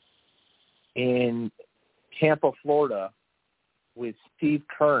in Tampa, Florida with Steve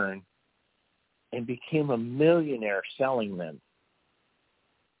Kern, and became a millionaire selling them.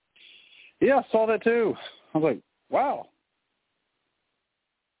 Yeah, I saw that too. I was like, wow.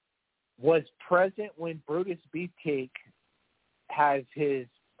 was present when Brutus Beefcake has his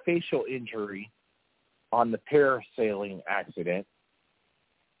facial injury on the parasailing accident.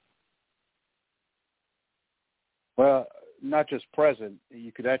 Well, not just present.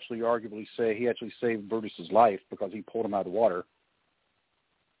 You could actually arguably say he actually saved Brutus's life because he pulled him out of the water.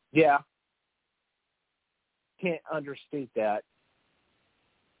 Yeah. Can't understate that.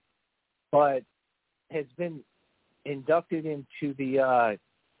 But has been inducted into the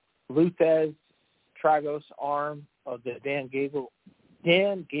Luthez Tragos arm of the Dan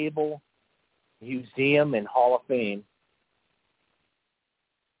Gable Museum and Hall of Fame.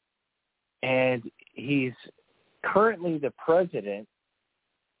 And he's currently the president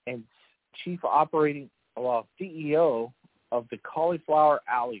and CEO of the Cauliflower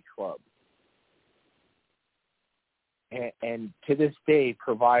Alley Club. And to this day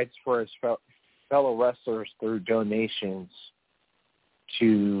provides for his fellow wrestlers through donations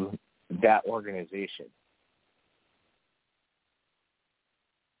to that organization.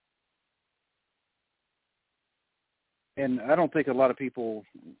 And I don't think a lot of people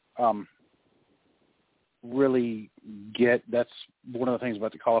really get, that's one of the things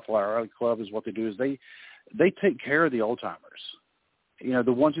about the Cauliflower Alley Club is what they do is they take care of the old timers, you know,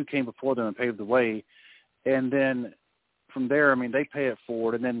 the ones who came before them and paved the way. And then from there, I mean, they pay it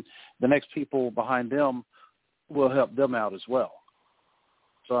forward, and then the next people behind them will help them out as well.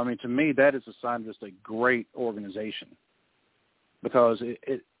 So, I mean, to me, that is a sign of just a great organization because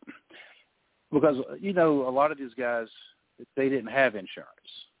because, you know, a lot of these guys, they didn't have insurance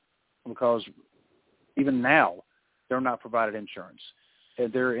because even now they're not provided insurance.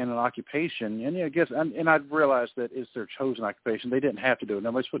 And they're in an occupation, and I guess, and I realize that it's their chosen occupation. They didn't have to do it.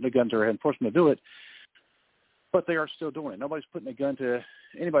 Nobody's putting a gun to their head and forcing them to do it, but they are still doing it. Nobody's putting a gun to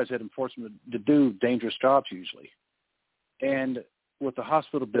anybody's head and forcing them to do dangerous jobs usually. And with the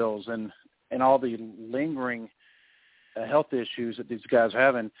hospital bills and all the lingering health issues that these guys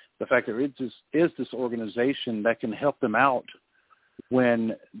have, and the fact that it is this organization that can help them out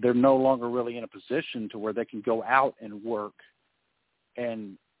when they're no longer really in a position to where they can go out and work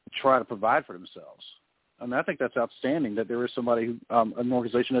and try to provide for themselves. I mean, I think that's outstanding that there is somebody who, an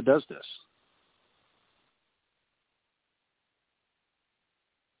organization that does this.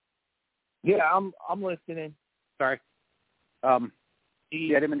 Yeah, I'm listening. Sorry.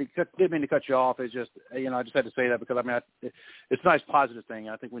 Yeah, I didn't mean to cut you off. It's just, you know, I just had to say that because, I mean, it's a nice positive thing.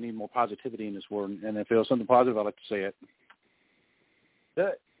 I think we need more positivity in this world, and if it was something positive, I'd like to say it.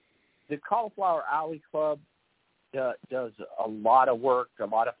 The Cauliflower Alley Club does a lot of work, a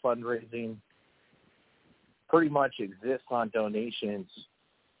lot of fundraising, pretty much exists on donations.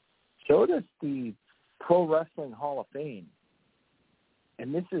 So does the Pro Wrestling Hall of Fame.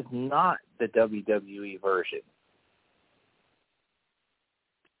 And this is not the WWE version.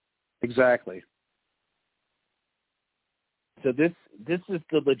 Exactly. So this is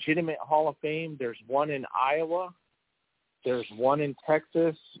the legitimate Hall of Fame. There's one in Iowa. There's one in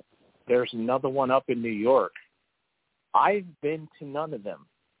Texas. There's another one up in New York. I've been to none of them.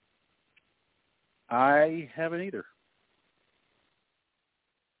 I haven't either.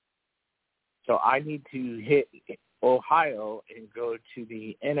 So I need to hit Ohio and go to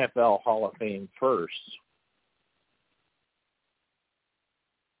the NFL Hall of Fame first.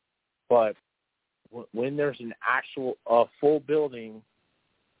 But when there's an actual full building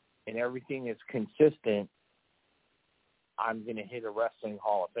and everything is consistent, I'm going to hit a Wrestling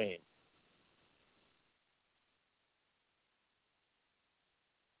Hall of Fame.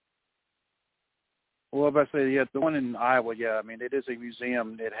 Well, if I say, yeah, the one in Iowa, yeah, I mean, it is a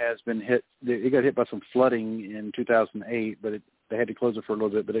museum. It has been hit. It got hit by some flooding in 2008, but they had to close it for a little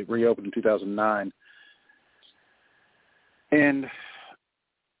bit, but it reopened in 2009. And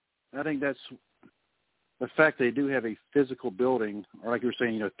I think that's the fact they do have a physical building, or like you were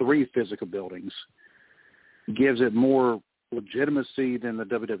saying, you know, 3 physical buildings, gives it more legitimacy than the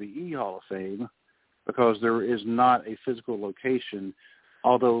WWE Hall of Fame because there is not a physical location.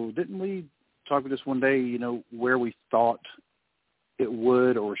 Although, didn't we talk about this one day, you know, where we thought it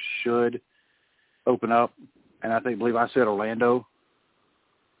would or should open up? And I believe I said Orlando.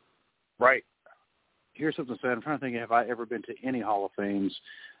 Right. Here's something sad. I'm trying to think, have I ever been to any Hall of Fames?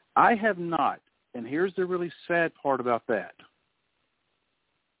 I have not. And here's the really sad part about that.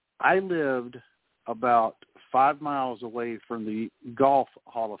 I lived about 5 miles away from the Golf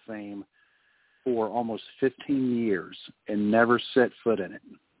Hall of Fame for almost 15 years and never set foot in it.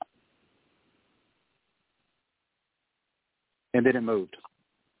 And then it moved.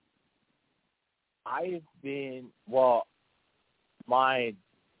 I've been, my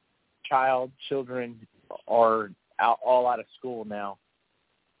children are all out of school now.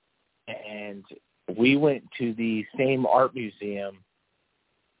 and we went to the same art museum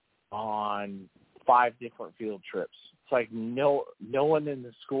on 5 different field trips. It's like no one in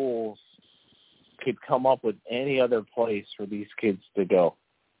the schools could come up with any other place for these kids to go.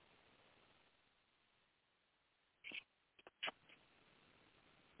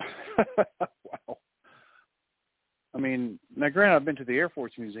 Wow. I mean, now granted, I've been to the Air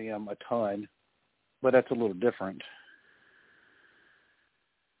Force Museum a ton, but that's a little different.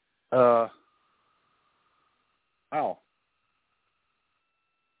 Wow.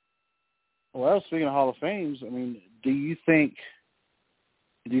 Well, speaking of Hall of Fames, I mean, do you think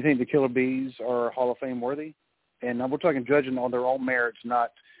the Killer Bees are Hall of Fame worthy? And we're talking judging on their own merits,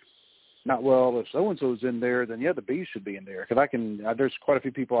 not well, if so and so's in there, then yeah, the Bees should be in there. Because there's quite a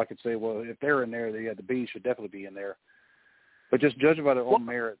few people I could say, well, if they're in there, then yeah, the Bees should definitely be in there. But just judging by their own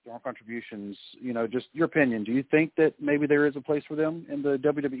merit, their own contributions, just your opinion. Do you think that maybe there is a place for them in the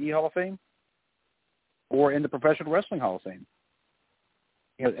WWE Hall of Fame or in the Professional Wrestling Hall of Fame?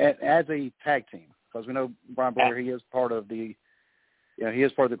 As a tag team, because we know Brian Blair, he is part of the, he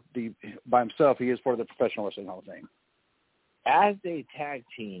is part of the by himself. He is part of the Professional Wrestling Hall of Fame. As a tag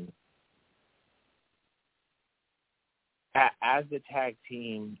team,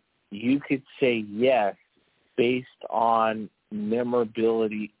 you could say yes based on memorable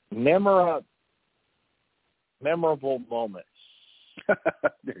moments.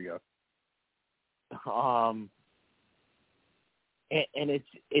 There you go. And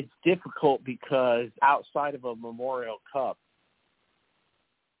it's difficult because outside of a Memorial Cup,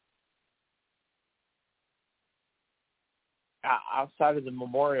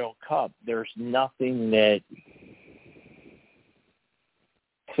 there's nothing that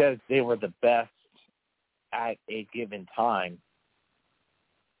says they were the best at a given time.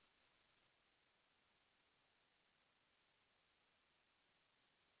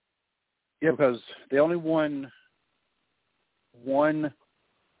 Yeah, because they only won one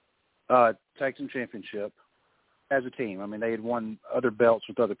tag team championship as a team. I mean, they had won other belts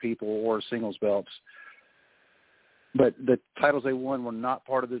with other people or singles belts. But the titles they won were not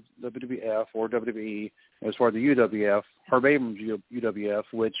part of the WWF or WWE. It was part of the UWF, Herb Abrams UWF,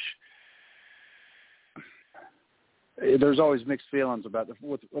 which there's always mixed feelings about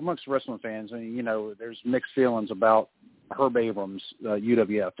amongst wrestling fans. I mean, there's mixed feelings about Herb Abrams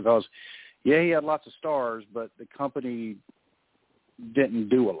UWF because, yeah, he had lots of stars, but the company didn't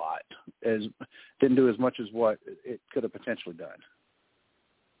do a lot, didn't do as much as what it could have potentially done.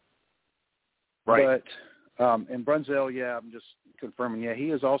 Right. But and Brunzell, yeah, I'm just confirming, yeah, he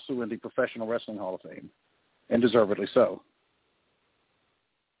is also in the Professional Wrestling Hall of Fame, and deservedly so.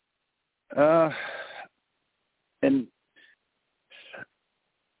 And it's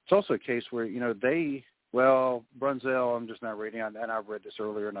also a case where, Brunzell, I'm just not reading, and I read this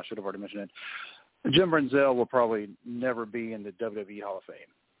earlier, and I should have already mentioned it. Jim Brunzell will probably never be in the WWE Hall of Fame.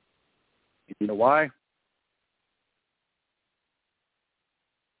 You know why?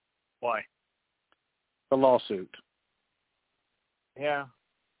 Why? The lawsuit. Yeah.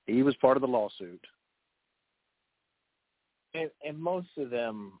 He was part of the lawsuit. And most of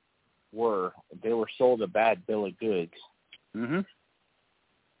them were sold a bad bill of goods. Mm-hmm.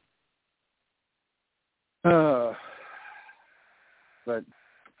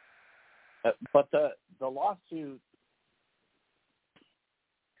 But the lawsuit,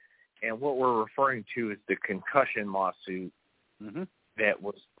 and what we're referring to is the concussion lawsuit mm-hmm. that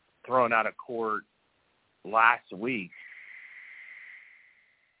was thrown out of court last week.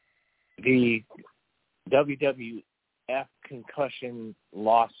 The WWF concussion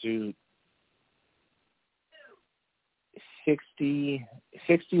lawsuit, 60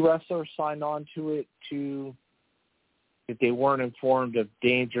 wrestlers signed on to it that they weren't informed of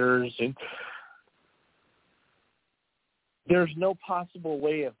dangers, and there's no possible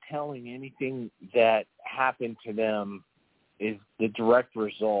way of telling anything that happened to them is the direct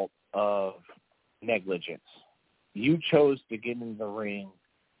result of negligence. You chose to get in the ring,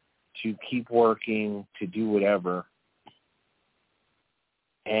 to keep working, to do whatever.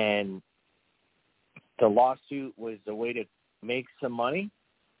 And the lawsuit was a way to make some money.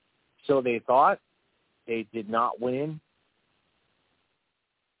 So they thought. They did not win.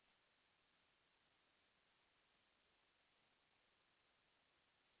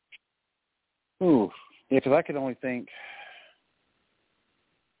 Ooh, yeah, because I could only think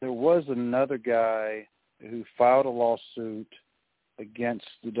there was another guy who filed a lawsuit against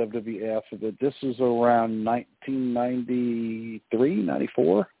the WWF, but this is around 1993,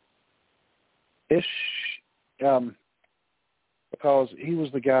 94-ish, because he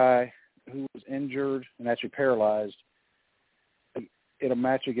was the guy who was injured and actually paralyzed. in a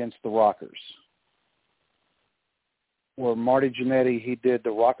match against the Rockers, where Marty Jannetty, he did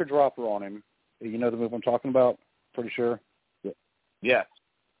the Rocker Dropper on him. You know the move I'm talking about? Pretty sure. Yes.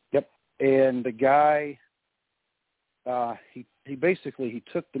 Yep. And the guy, he basically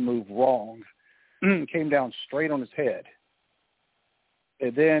took the move wrong, came down straight on his head,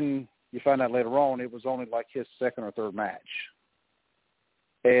 and then you find out later on it was only like his second or third match.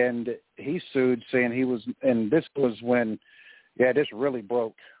 And he sued, saying he was, and this was when, this really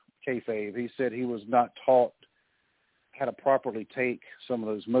broke kayfabe. He said he was not taught how to properly take some of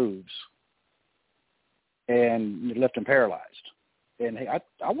those moves, and it left him paralyzed. And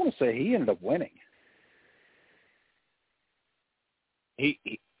I want to say he ended up winning.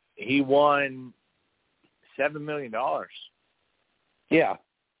 He won $7 million. Yeah.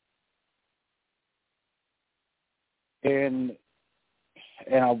 And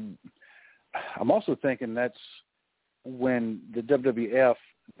I'm also thinking that's when the WWF,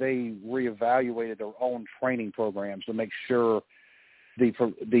 they reevaluated their own training programs to make sure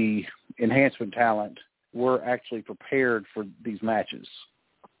the enhancement talent were actually prepared for these matches.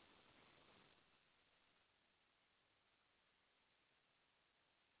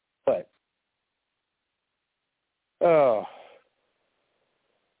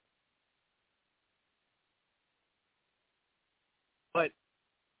 But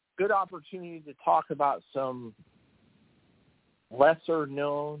good opportunity to talk about some lesser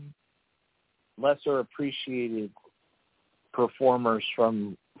known, lesser appreciated performers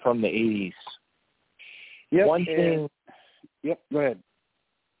from the 80s. Yep. Go ahead.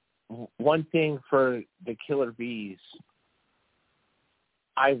 One thing for the Killer Bees,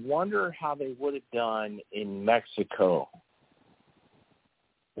 I wonder how they would have done in Mexico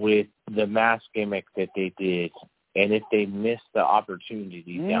with the mask gimmick that they did, and if they missed the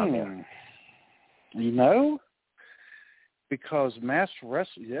opportunity down there. You know, because masked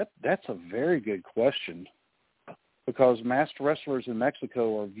wrestling, that's a very good question, because masked wrestlers in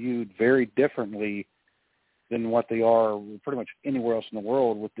Mexico are viewed very differently than what they are pretty much anywhere else in the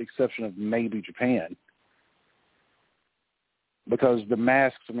world, with the exception of maybe Japan. Because the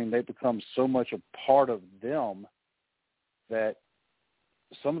masks, they become so much a part of them that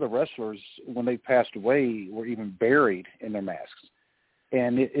some of the wrestlers, when they passed away, were even buried in their masks.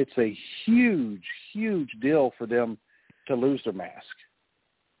 And it's a huge, huge deal for them to lose their mask.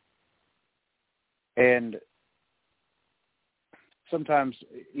 And sometimes,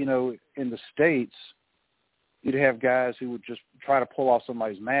 in the States, you'd have guys who would just try to pull off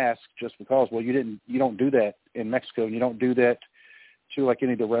somebody's mask just because, well, you don't do that in Mexico, and you don't do that to like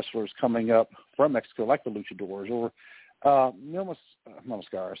any of the wrestlers coming up from Mexico, like the Luchadors or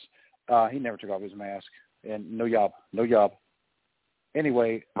Mascaras. He never took off his mask, and no job.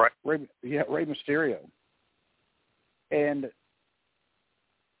 Anyway, right. Rey Mysterio. And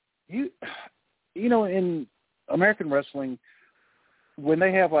in American wrestling, when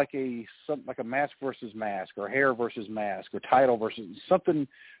they have like a mask versus mask, or hair versus mask, or title versus something,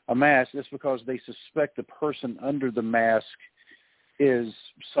 a mask, it's because they suspect the person under the mask is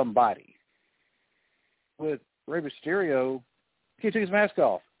somebody. With Rey Mysterio, he took his mask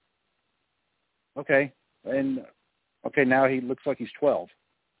off. Okay, now he looks like he's 12.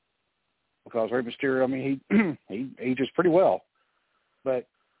 Because Rey Mysterio, he ages pretty well, but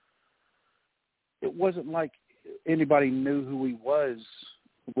it wasn't like anybody knew who he was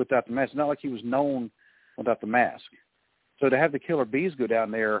without the mask. It's not like he was known without the mask. So to have the Killer Bees go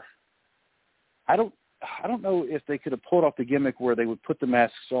down there, I don't know if they could have pulled off the gimmick where they would put the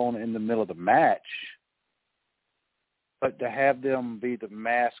masks on in the middle of the match, but to have them be the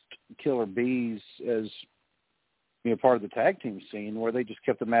masked Killer Bees as part of the tag team scene where they just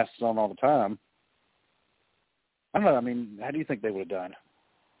kept the masks on all the time. I don't know. How do you think they would have done? I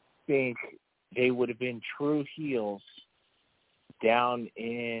think they would have been true heels down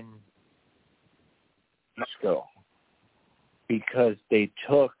in Mexico because they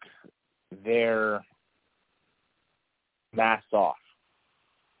took their masks off.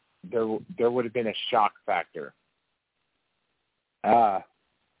 There would have been a shock factor.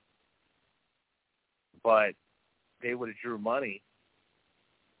 But they would have drew money.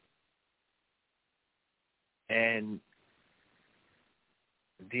 And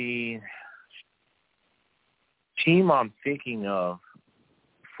the team I'm thinking of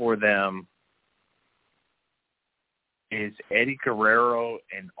for them is Eddie Guerrero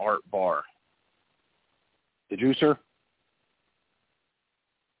and Art Barr. The Juicer?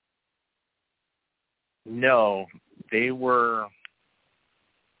 No, they were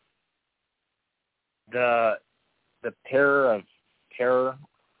the pair of terror.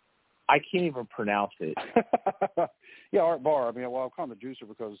 I can't even pronounce it. Yeah, Art Barr. I mean, well, I'll call him the Juicer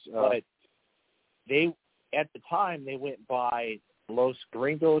because but they, at the time, they went by Los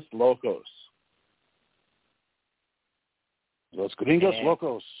Gringos Locos. Los Gringos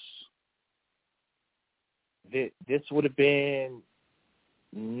Locos. This would have been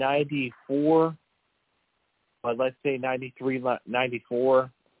 94, but let's say 93, 94.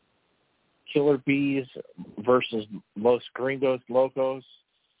 Killer Bees versus Los Gringos Locos.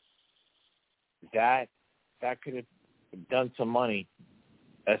 That could have done some money,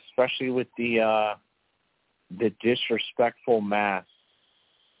 especially with the disrespectful mask.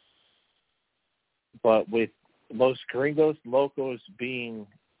 But with Los Gringos Locos being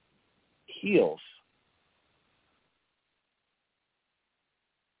heels,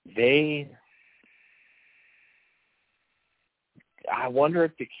 I wonder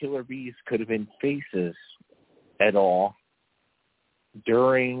if the Killer Bees could have been faces at all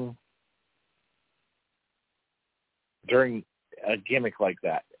during a gimmick like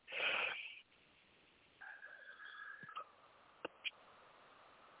that.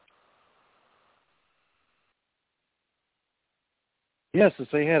 Yes,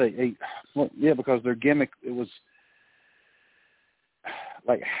 they had because their gimmick, it was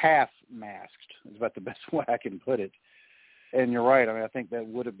like half masked is about the best way I can put it. And you're right. I mean, I think that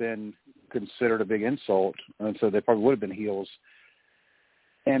would have been considered a big insult, and so they probably would have been heels.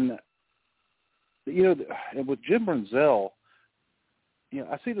 And and with Jim Brunzell,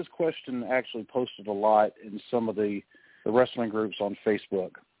 I see this question actually posted a lot in some of the wrestling groups on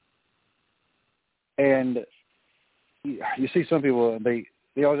Facebook. And you see some people, they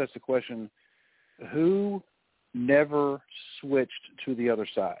always ask the question, who never switched to the other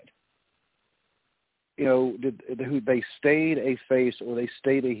side? Who they stayed a face or they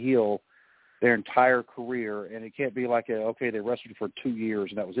stayed a heel their entire career, and it can't be like they wrestled for 2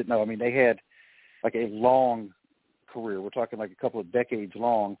 years and that was it. No, I mean, they had like a long career. We're talking like a couple of decades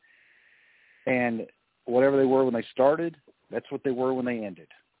long, and whatever they were when they started, that's what they were when they ended.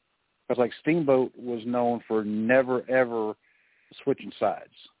 Because like Steamboat was known for never ever switching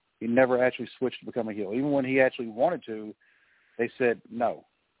sides. He never actually switched to become a heel. Even when he actually wanted to, they said no.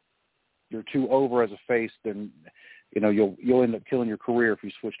 You're too over as a face, then you'll end up killing your career if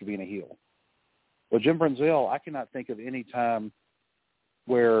you switch to being a heel. Well, Jim Brunzell, I cannot think of any time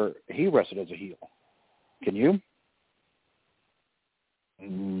where he wrestled as a heel. Can you?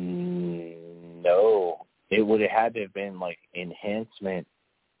 No. It would have had to have been like enhancement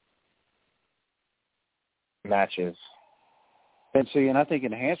matches. And I think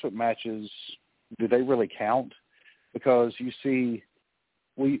enhancement matches, do they really count? Because you see,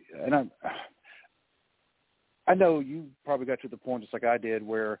 I know you probably got to the point just like I did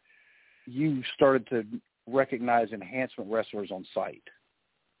where you started to recognize enhancement wrestlers on sight.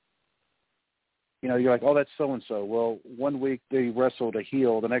 You're like, oh, that's so-and-so. Well, one week they wrestled a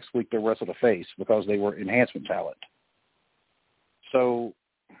heel, the next week they wrestled a face because they were enhancement talent. So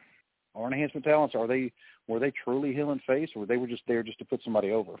are enhancement talents, were they truly heel and face, or they were just there just to put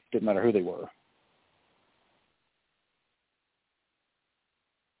somebody over? Didn't matter who they were.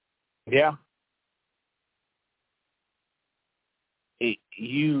 Yeah.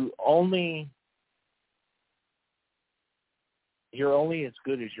 You're only as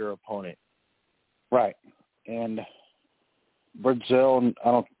good as your opponent. Right. And Brunzell,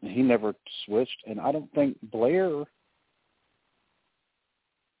 he never switched, and I don't think Blair,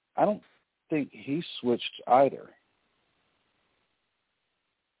 he switched either.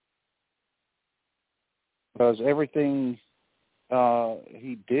 Because everything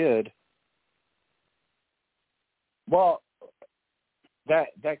he did. Well,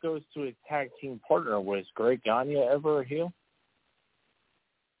 that goes to his tag team partner. Was Greg Gagne ever a heel?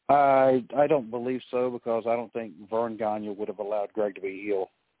 I don't believe so, because I don't think Vern Gagne would have allowed Greg to be a heel.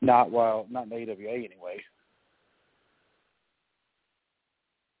 Not in AWA anyway.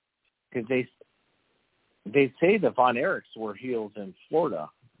 Because they say the Von Erichs were heels in Florida.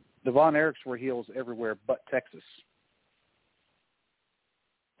 The Von Erichs were heels everywhere but Texas.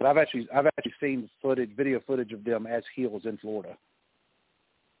 But I've actually seen video footage of them as heels in Florida.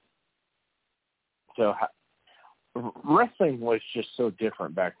 So wrestling was just so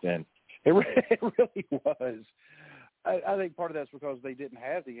different back then. It really was. I think part of that's because they didn't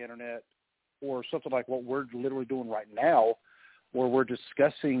have the internet or something like what we're literally doing right now, where we're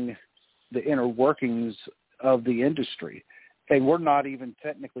discussing the inner workings of the industry. And we're not even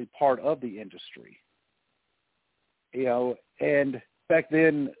technically part of the industry. And back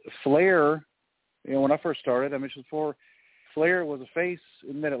then, Flair, when I first started, I mentioned before, Flair was a face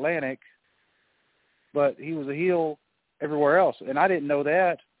in Mid-Atlantic, but he was a heel everywhere else. And I didn't know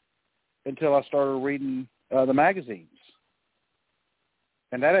that until I started reading the magazines.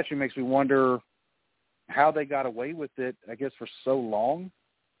 And that actually makes me wonder how they got away with it, I guess, for so long.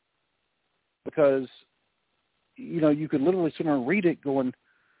 Because, you could literally sit there and read it going,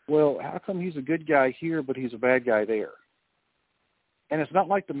 well, how come he's a good guy here, but he's a bad guy there? And it's not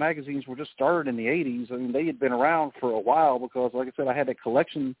like the magazines were just started in the 80s. I mean, they had been around for a while because, like I said, I had a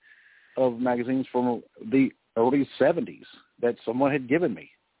collection of magazines from the early 70s that someone had given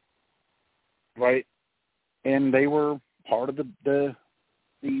me. Right. And they were part of the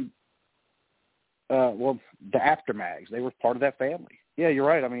aftermags. They were part of that family. Yeah, you're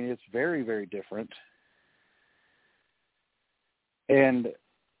right. I mean, it's very, very different. And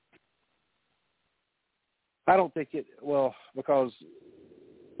I don't think because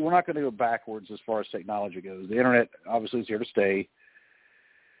we're not going to go backwards as far as technology goes. The internet obviously is here to stay.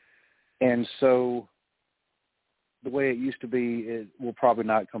 And so the way it used to be, it will probably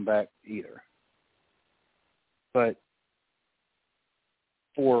not come back either. But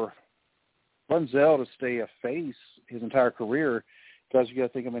for Brunzell to stay a face his entire career, because you got to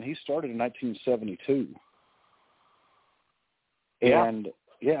think, I mean, he started in 1972. Yeah. And,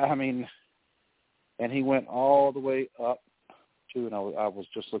 and he went all the way up to, and I was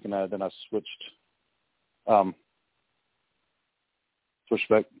just looking at it, then I switched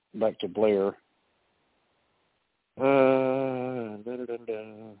back to Blair. And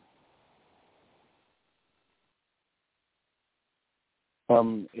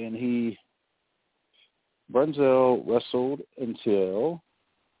Brunzell wrestled until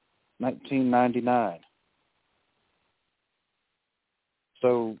 1999.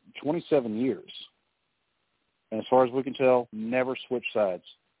 So 27 years. And as far as we can tell, never switched sides.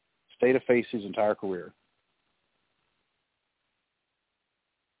 Stayed a face his entire career.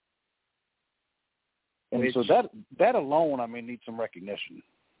 And so that alone, I mean, needs some recognition.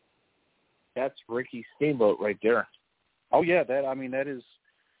 That's Ricky Steamboat right there. Oh, yeah, that is,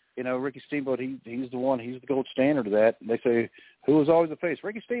 Ricky Steamboat, he's the one, he's the gold standard of that. They say, who was always the face?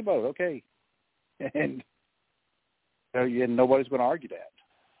 Ricky Steamboat, okay. And nobody's going to argue that.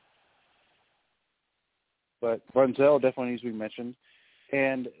 But Brunzell definitely needs to be mentioned.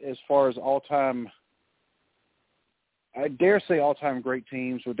 And as far as all-time, I dare say all-time great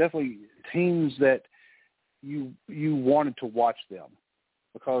teams, were definitely teams that you wanted to watch them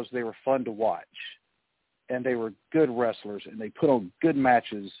because they were fun to watch. And they were good wrestlers, and they put on good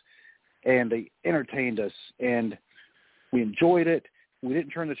matches, and they entertained us, and we enjoyed it. We didn't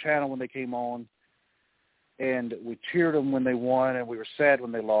turn the channel when they came on, and we cheered them when they won, and we were sad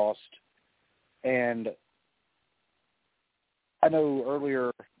when they lost. And I know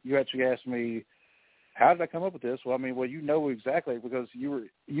earlier you actually asked me, how did I come up with this? Well, I mean, you know exactly because you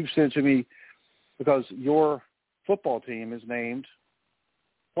said it to me because your football team is named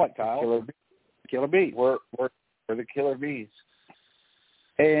what, Kyle? Killer Bees. We're the Killer Bees.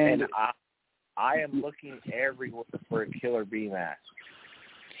 And I am looking everywhere for a Killer Bee mask.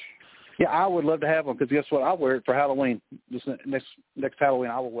 Yeah, I would love to have one because guess what? I'll wear it for Halloween. This next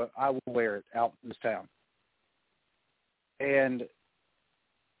Halloween, I will wear it out in this town. And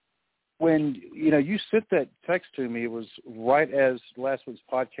when you sent that text to me, it was right as last week's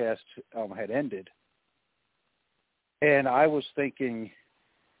podcast had ended, and I was thinking,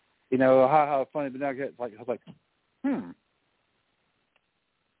 how funny. But now I was like,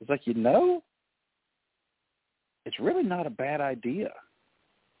 It's like it's really not a bad idea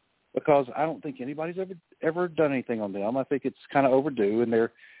because I don't think anybody's ever done anything on them. I think it's kind of overdue, and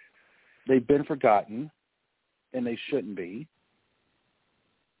they've been forgotten. And they shouldn't be.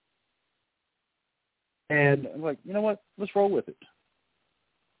 And I'm like, you know what? Let's roll with it.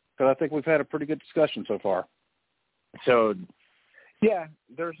 Because I think we've had a pretty good discussion so far. So, yeah,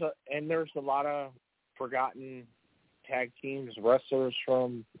 there's a lot of forgotten tag teams, wrestlers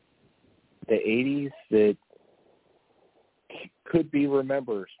from the 80s that could be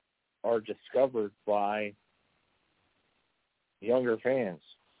remembered or discovered by younger fans.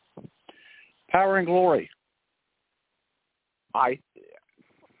 Power and Glory.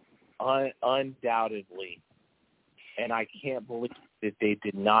 Undoubtedly, and I can't believe that they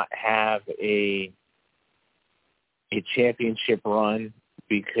did not have a championship run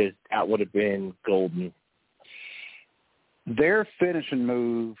because that would have been golden. Their finishing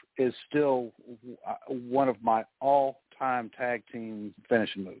move is still one of my all-time tag team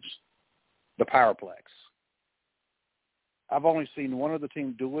finishing moves, the Powerplex. I've only seen one other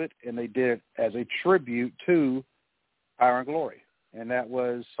team do it, and they did it as a tribute to Power and Glory, and that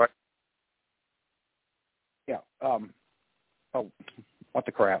was what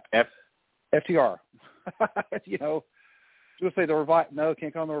the crap? FTR. going to say the Revival. No,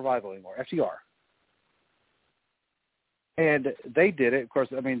 can't call them the Revival anymore. FTR. And they did it. Of course,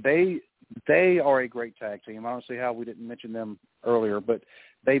 I mean, they are a great tag team. I don't see how we didn't mention them earlier, but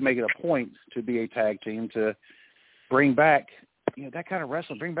they make it a point to be a tag team to bring back, that kind of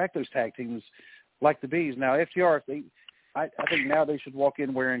wrestling, bring back those tag teams like the Bees. Now, FTR, I think now they should walk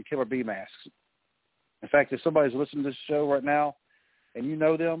in wearing Killer Bee masks. In fact, if somebody's listening to this show right now and you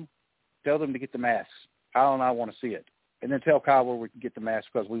know them, tell them to get the masks. Kyle and I want to see it. And then tell Kyle where we can get the mask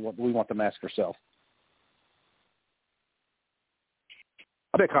because we want the mask ourselves.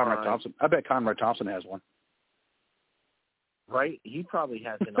 I bet Conrad Thompson has one. Right? He probably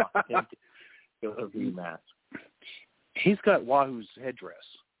has an authentic Killer Bee mask. He's got Wahoo's headdress.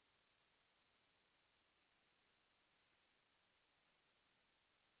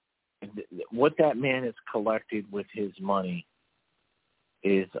 What that man has collected with his money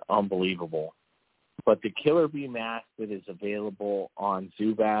is unbelievable. But the Killer Bee mask that is available on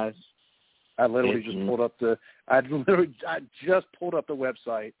Zubaz, I just pulled up the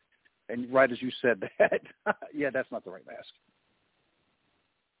website, and right as you said that, yeah, that's not the right mask.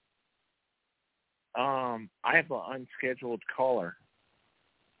 I have an unscheduled caller.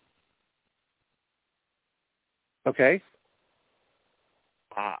 Okay.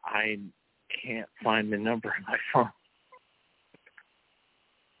 I can't find the number on my phone.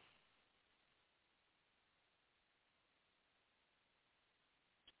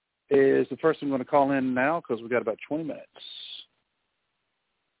 Is the person going to call in now? Because we've got about 20 minutes.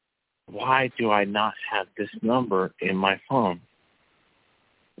 Why do I not have this number in my phone?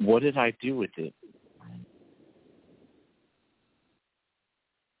 What did I do with it?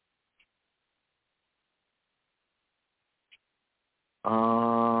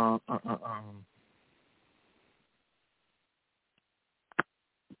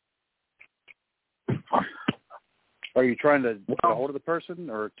 Are you trying to get a hold of the person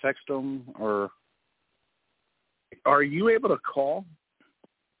or text them or? Are you able to call?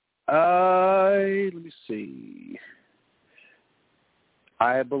 Let me see.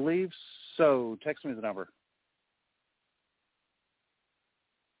 I believe so. Text me the number.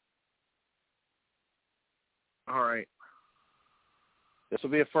 All right. This will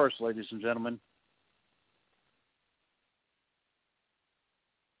be a first, ladies and gentlemen.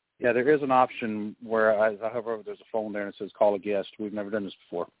 Yeah, there is an option where I hover over, there's a phone there and it says call a guest. We've never done this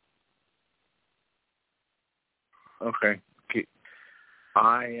before. Okay.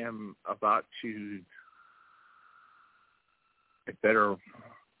 I am about to there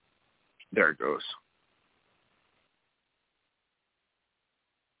it goes.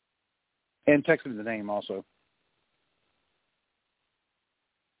 And text me the name also.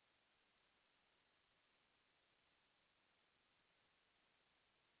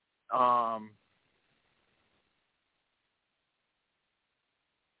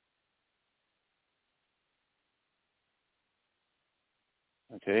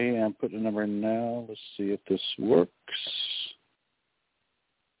 Okay, I'm putting the number in now. Let's see if this works.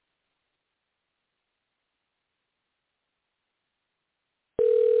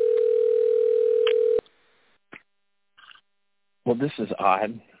 Well, this is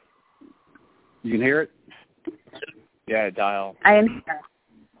odd. You can hear it? Yeah, dial. I am here.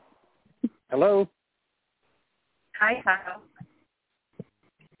 Hello? Hi, Kyle.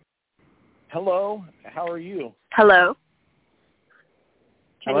 Hello, how are you? Hello.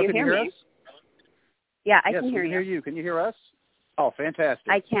 Can Hello, you hear me? us? Yeah, I yes, can hear we can hear you. Can you hear us? Oh, fantastic.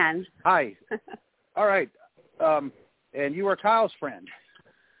 I can. Hi. All right. And you are Kyle's friend.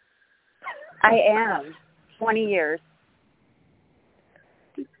 I am. 20 years.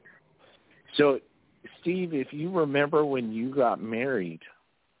 So, Steve, if you remember when you got married.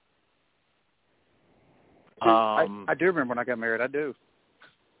 I do remember when I got married. I do.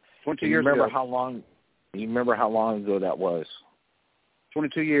 22 years ago. You remember how long ago that was?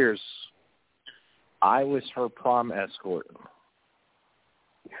 22 years. I was her prom escort.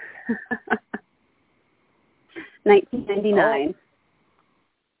 1999.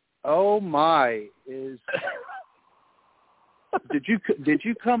 Oh my! Did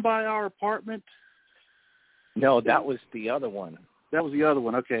you come by our apartment? No, that was the other one. That was the other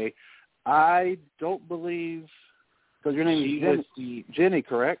one. Okay, I don't believe because your name is Jenny,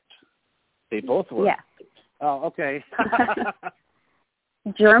 correct? They both were. Yeah. Oh, okay.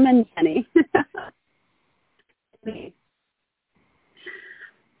 German Jenny.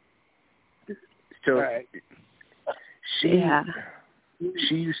 So right.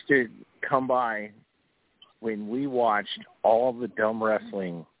 She used to come by when we watched all the dumb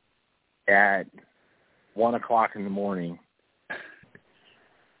wrestling at 1:00 in the morning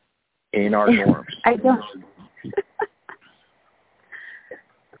in our dorms. I don't.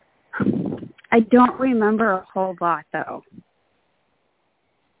 I don't remember a whole lot, though.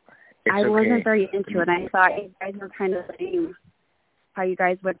 I wasn't very into it. I thought you guys were kind of saying how you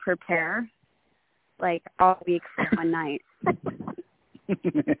guys would prepare, like, all week for one night.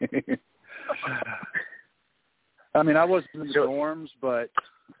 I mean, I was in the dorms, but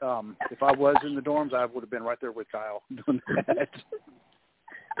if I was in the dorms, I would have been right there with Kyle doing that.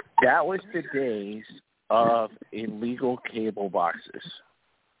 That was the days of illegal cable boxes.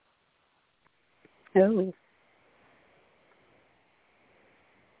 Oh.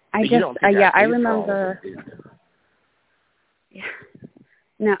 I guess, I remember. Yeah.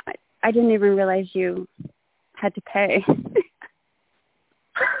 No, I didn't even realize you had to pay.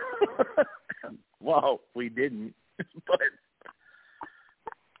 Well, we didn't, but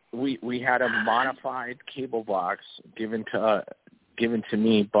we had a modified cable box given to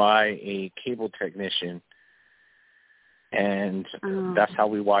me by a cable technician, and that's how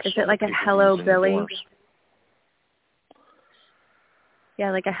we watched. Is it like a Hello Billy?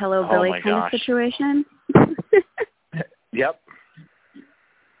 Yeah, like a Hello Billy kind of situation. Yep.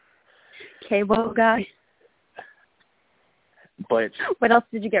 Cable guy. But what else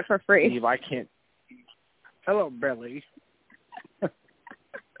did you get for free? Steve, I can't. Hello, Billy.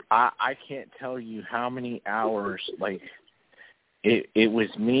 I can't tell you how many hours. Like it was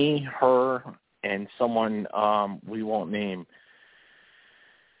me, her, and someone we won't name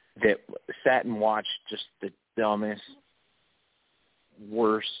that sat and watched just the dumbest,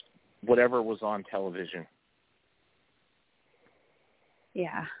 worst, whatever was on television.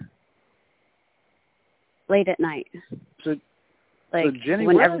 Yeah. Late at night. So Jenny,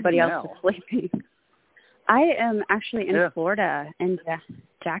 when where everybody are you else now? is sleeping. I am actually in Florida, in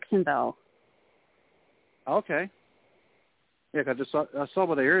Jacksonville. Okay. Yeah, I saw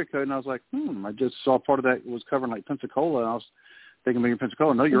by the area code, and I was like, I just saw part of that was covering like Pensacola, and I was thinking maybe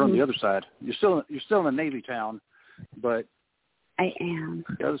Pensacola. No, you're on the other side. You're still in a Navy town, but I am.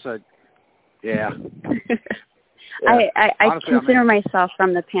 The other side. Yeah. I honestly, consider myself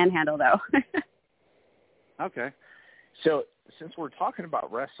from the Panhandle, though. Okay. So since we're talking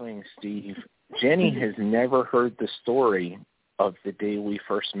about wrestling, Steve, Jenny has never heard the story of the day we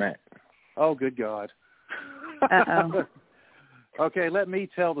first met. Oh, good God. Uh-oh. Okay, let me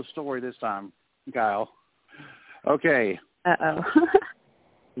tell the story this time, Kyle. Okay. Uh-oh.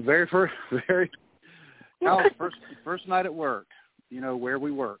 Kyle's first night at work, where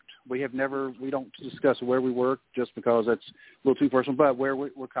we worked. We don't discuss where we worked just because that's a little too personal, but where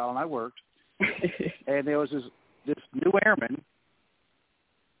Kyle and I worked. And there was this new airman,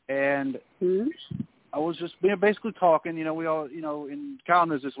 and I was just basically talking. We all, and Kyle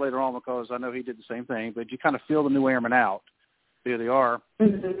knows this later on because I know he did the same thing. But you kind of feel the new airman out. Here they are,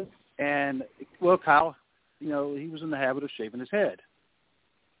 and Kyle, he was in the habit of shaving his head.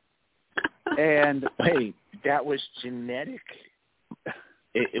 And hey, that was genetic.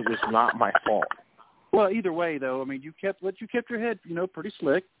 It was not my fault. Well, either way, though, I mean, you kept your head, pretty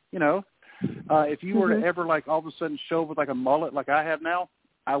slick. If you were to ever all of a sudden show up with a mullet like I have now,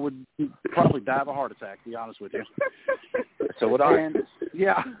 I would probably die of a heart attack, to be honest with you. So would I. And,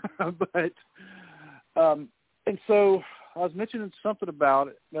 yeah, but and so I was mentioning something about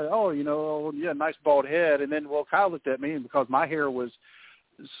it. Nice bald head. And then, Kyle looked at me, and because my hair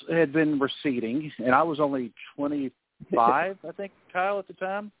had been receding, and I was only 25, I think, Kyle, at the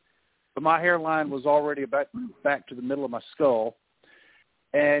time. But my hairline was already back to the middle of my skull.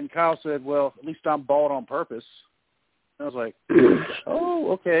 And Kyle said, well, at least I'm bald on purpose. And I was like,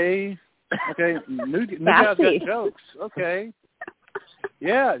 oh, okay. Okay, new guy's got jokes. Okay.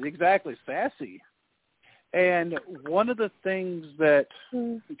 Yeah, exactly, sassy. And one of the things that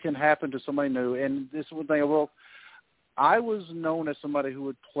can happen to somebody new, and this is one thing, I was known as somebody who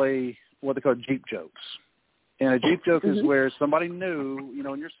would play what they call Jeep jokes. And a Jeep joke is where somebody new,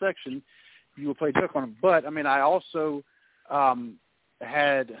 in your section, you would play a joke on them. But, I mean, I also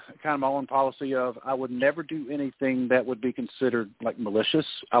had kind of my own policy of I would never do anything that would be considered malicious.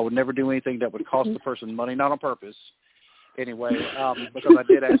 I would never do anything that would cost the person money, not on purpose anyway, because I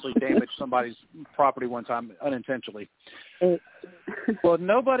did actually damage somebody's property one time unintentionally. Well,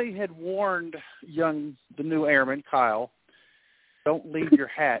 nobody had warned the new airman, Kyle, don't leave your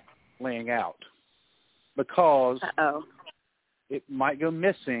hat laying out because it might go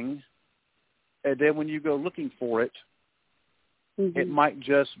missing, and then when you go looking for it, it might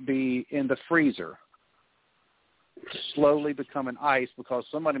just be in the freezer, slowly becoming ice because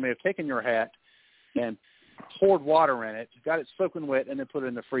somebody may have taken your hat and poured water in it, got it soaking wet, and then put it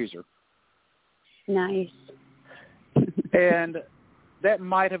in the freezer. Nice. And that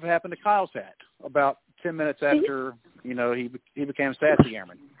might have happened to Kyle's hat about 10 minutes after, he became a sassy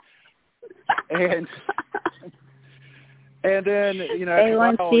airman. And then, you know,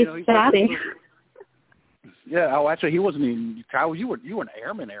 A1C fatty. Yeah. Oh, actually, he wasn't even. Kyle, you were an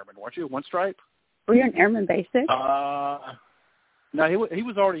airman, weren't you? One stripe. Were you an airman basic? No, he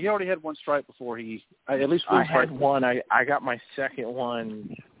already had one stripe before at least one stripe. I had one. I got my second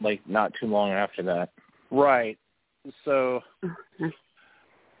one like not too long after that. Right. So,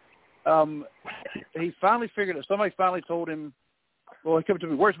 he finally figured it. Somebody finally told him. Well, he came to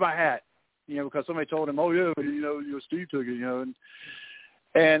me. Where's my hat? You know, because somebody told him, oh yeah, you know, Steve took it. You know,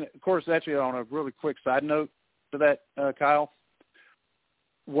 and of course, actually, on a really quick side note to that, Kyle.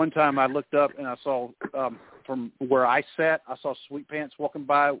 One time I looked up and I saw from where I sat, I saw Sweet Pants walking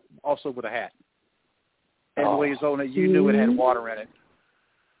by, also with a hat. And the way he's holding it, you knew it had water in it.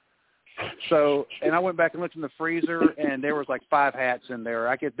 So, and I went back and looked in the freezer, and there was like 5 hats in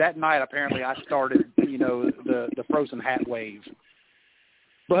there. That night, apparently, I started, you know, the frozen hat wave.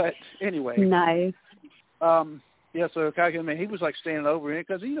 But anyway, nice. Yeah. So Kyle, I mean, he was like standing over it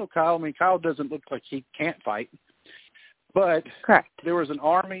because, you know, Kyle. I mean, Kyle doesn't look like he can't fight. But correct. There was an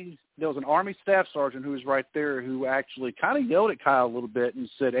Army staff sergeant who was right there who actually kind of yelled at Kyle a little bit and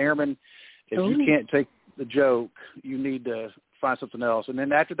said, "Airman, if you can't take the joke, you need to find something else." And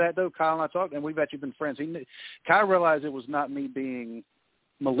then after that, though, Kyle and I talked, and we've actually been friends. Kyle realized it was not me being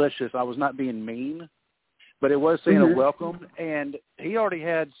malicious. I was not being mean, but it was saying a welcome. And he already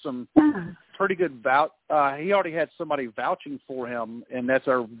had some pretty good he already had somebody vouching for him, and that's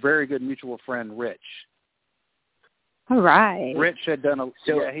our very good mutual friend, Rich. All right. Rich had done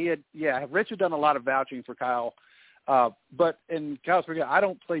Rich had done a lot of vouching for Kyle. But in Kyle's forget, I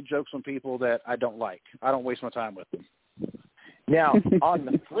don't play jokes on people that I don't like. I don't waste my time with them. Now, on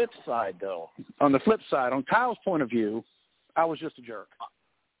the flip side, though. On the flip side, on Kyle's point of view, I was just a jerk.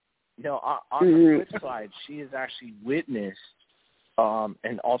 No, on the flip side, she has actually witnessed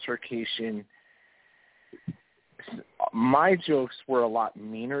an altercation. My jokes were a lot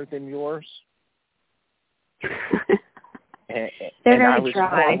meaner than yours. And I was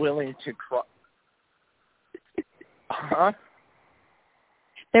dry. more willing to cry. Huh?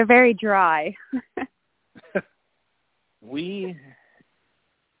 They're very dry. We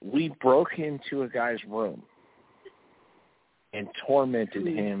broke into a guy's room and tormented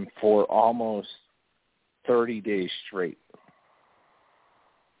him for almost 30 days straight.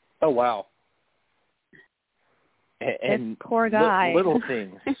 Oh, wow. And poor guy. Little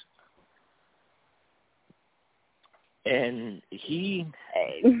things. And he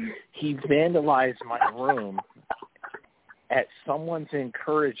vandalized my room at someone's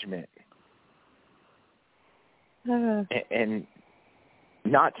encouragement. And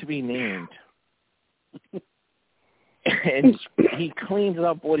not to be named. And he cleans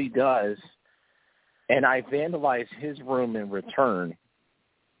up what he does, and I vandalize his room in return.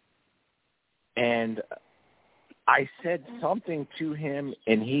 And I said something to him,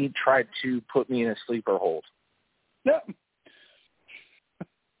 and he tried to put me in a sleeper hold. Yep.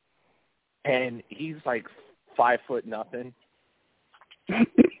 And he's like 5'0"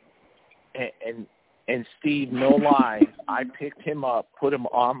 and Steve, no lie, I picked him up, put him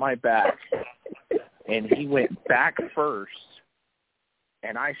on my back, and he went back first,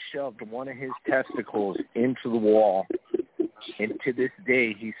 and I shoved one of his testicles into the wall, and to this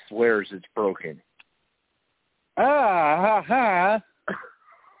day he swears it's broken.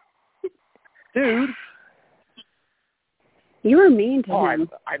 Dude. You were mean to him.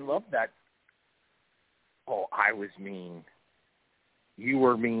 I love that. Oh, I was mean. You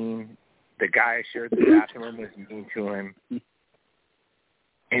were mean. The guy I shared the bathroom was mean to him.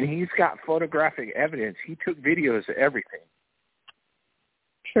 And he's got photographic evidence. He took videos of everything.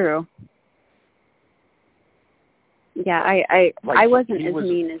 True. Yeah, I wasn't as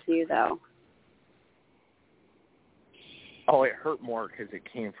mean as you, though. Oh, it hurt more because it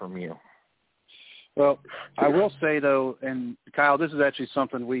came from you. Well, I will say, though, and Kyle, this is actually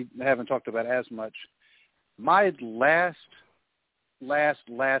something we haven't talked about as much. My last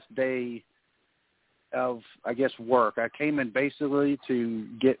day of, I guess, work, I came in basically to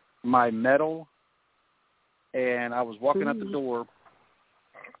get my medal, and I was walking out the door,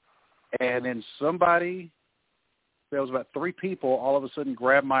 and then there was about 3 people all of a sudden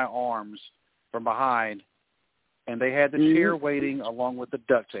grabbed my arms from behind, and they had the chair waiting along with the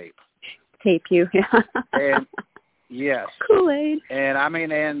duct tape. Tape you, yeah. And yes. Kool-Aid. And I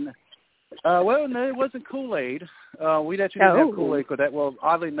mean, well, no, it wasn't Kool-Aid. We actually didn't have Kool-Aid because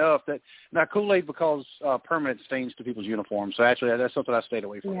oddly enough, now Kool-Aid because permanent stains to people's uniforms. So actually, that's something I stayed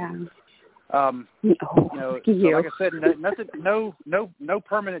away from. Yeah. So like I said, nothing, no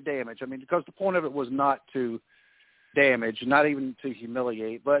permanent damage. I mean, because the point of it was not to damage, not even to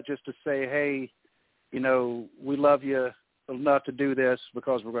humiliate, but just to say, hey, we love you enough to do this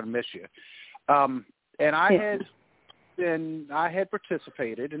because we're going to miss you. And I had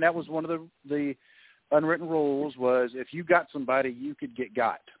participated, and that was one of the unwritten rules was if you got somebody, you could get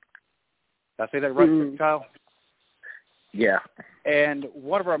got. Did I say that right, Kyle? Yeah. And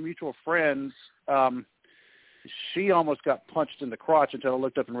one of our mutual friends, she almost got punched in the crotch until I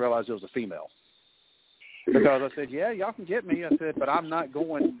looked up and realized it was a female. Because I said, yeah, y'all can get me. I said, but I'm not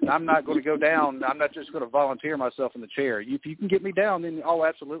going to go down. I'm not just going to volunteer myself in the chair. If you can get me down, then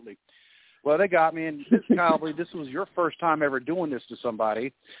absolutely. Well, they got me, and Kyle, this was your first time ever doing this to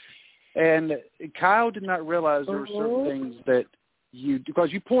somebody. And Kyle did not realize there were certain things that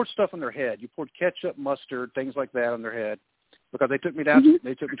because you poured stuff on their head. You poured ketchup, mustard, things like that on their head. Because they took me down,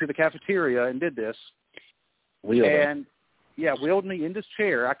 they took me to the cafeteria and did this. Wheeled me in this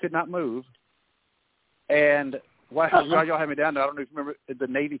chair. I could not move. And while y'all had me down there, I don't know if you remember the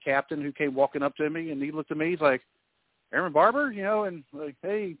Navy captain who came walking up to me, and he looked at me. He's like, Aaron Barber, and like,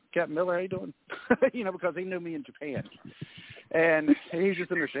 hey, Captain Miller, how you doing? Because he knew me in Japan. And he's just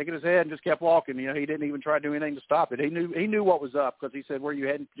in there shaking his head and just kept walking. He didn't even try to do anything to stop it. He knew what was up because he said, where are you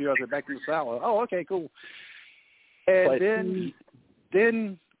heading to? I said, back to the salad. Oh, okay, cool. And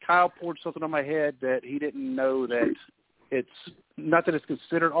then Kyle poured something on my head that he didn't know that it's not that it's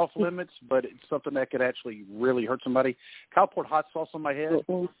considered off limits, but it's something that could actually really hurt somebody. Kyle poured hot sauce on my head,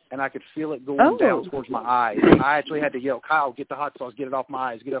 and I could feel it going down towards my eyes. And I actually had to yell, Kyle, get the hot sauce, get it off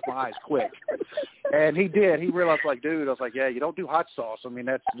my eyes, quick. And he did. He realized, like, dude, I was like, yeah, you don't do hot sauce. I mean,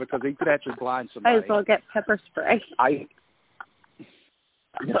 that's because he could actually blind somebody. Might as well get pepper spray.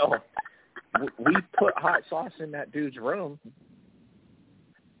 No. We put hot sauce in that dude's room.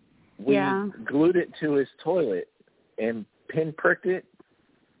 We glued it to his toilet and pin-pricked it,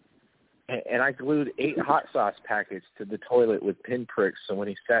 and I glued 8 hot sauce packets to the toilet with pinpricks, so when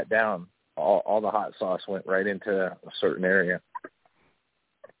he sat down, all the hot sauce went right into a certain area.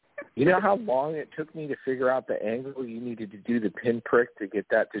 You know how long it took me to figure out the angle you needed to do the pinprick to get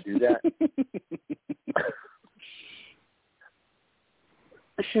that to do that?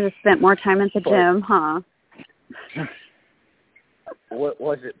 I should have spent more time at the gym, huh?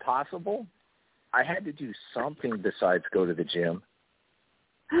 Was it possible? I had to do something besides go to the gym.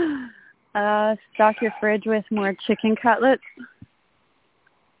 Stock your fridge with more chicken cutlets.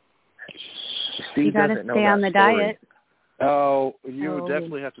 Steve you got to stay on the story. diet. Oh, you would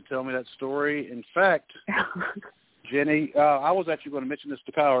definitely have to tell me that story. In fact, Jenny, I was actually going to mention this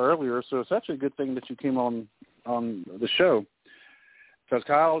to Kyle earlier, so it's actually a good thing that you came on the show. Because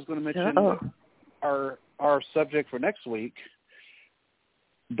Kyle was going to mention our subject for next week,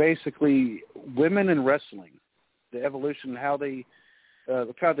 basically women in wrestling, the evolution, how they, kind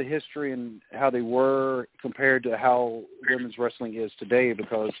of the history and how they were compared to how women's wrestling is today,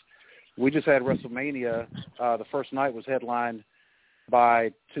 because we just had WrestleMania. The first night was headlined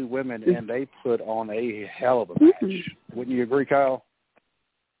by 2 women, and they put on a hell of a match. Wouldn't you agree, Kyle?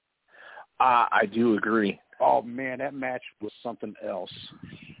 I do agree. Oh, man, that match was something else.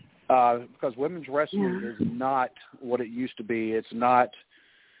 Because women's wrestling is not what it used to be. It's not,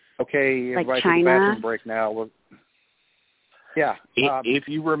 okay, like everybody China. take a bathroom break now. If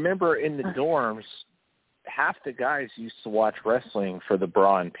you remember in the dorms, half the guys used to watch wrestling for the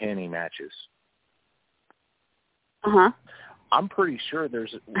bra and panty matches. I'm pretty sure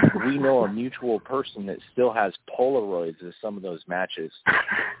we know a mutual person that still has Polaroids of some of those matches.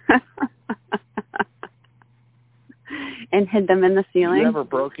 And hid them in the ceiling. You ever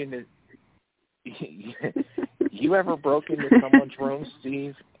broke into someone's room,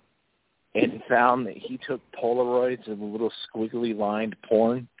 Steve, and found that he took Polaroids of the little squiggly lined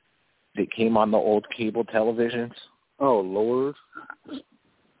porn that came on the old cable televisions? Oh, Lord.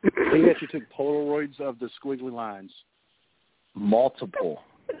 He actually took Polaroids of the squiggly lines. Multiple.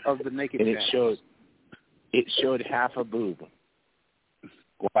 Of the naked and channels. it showed half a boob.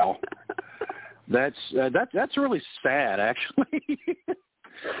 Wow. That's really sad, actually.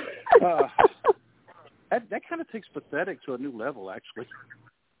 That kind of takes pathetic to a new level, actually.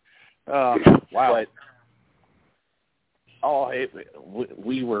 Wow. But,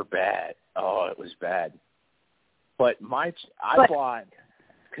 we were bad. Oh, it was bad. But I bought,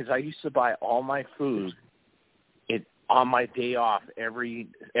 because I used to buy all my food on my day off every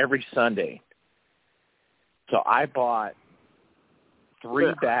Sunday. So I bought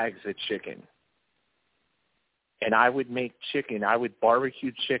 3 bags of chicken. And I would make chicken. I would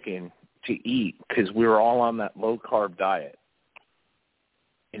barbecue chicken to eat because we were all on that low-carb diet.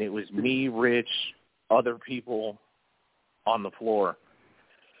 And it was me, Rich, other people on the floor.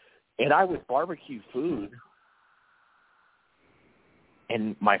 And I would barbecue food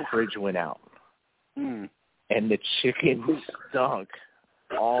and my fridge went out. Mm. And the chicken stunk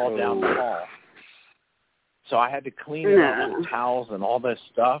all down the hall. So I had to clean it up with towels and all this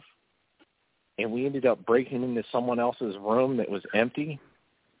stuff. And we ended up breaking into someone else's room that was empty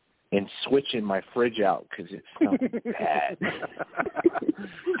and switching my fridge out because it smelled bad.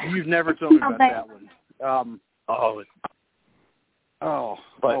 You've never told me about that one.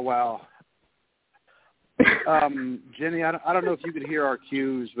 Wow. Jenny, I don't know if you could hear our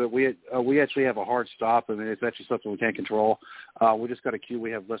cues, but we actually have a hard stop, and it's actually something we can't control. We just got a cue.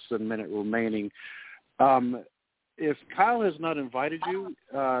 We have less than a minute remaining. If Kyle has not invited you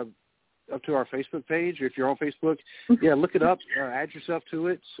up to our Facebook page, or if you're on Facebook, look it up, add yourself to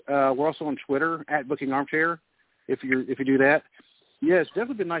it. We're also on Twitter at Booking Armchair. If you do that, it's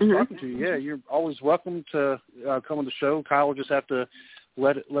definitely been nice talking to you. Yeah, you're always welcome to come on the show. Kyle will just have to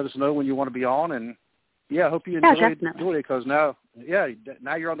let us know when you want to be on, and I hope you enjoyed it, because now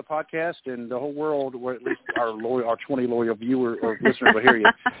you're on the podcast, and the whole world, or at least our 20 loyal viewers or listeners will hear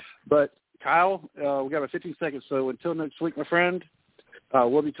you. But Kyle, we got about 15 seconds, so until next week, my friend,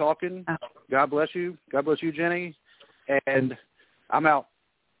 we'll be talking. God bless you. God bless you, Jenny. And I'm out.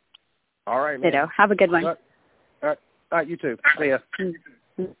 All right, man. Ditto. Have a good one. All right, you too. See ya.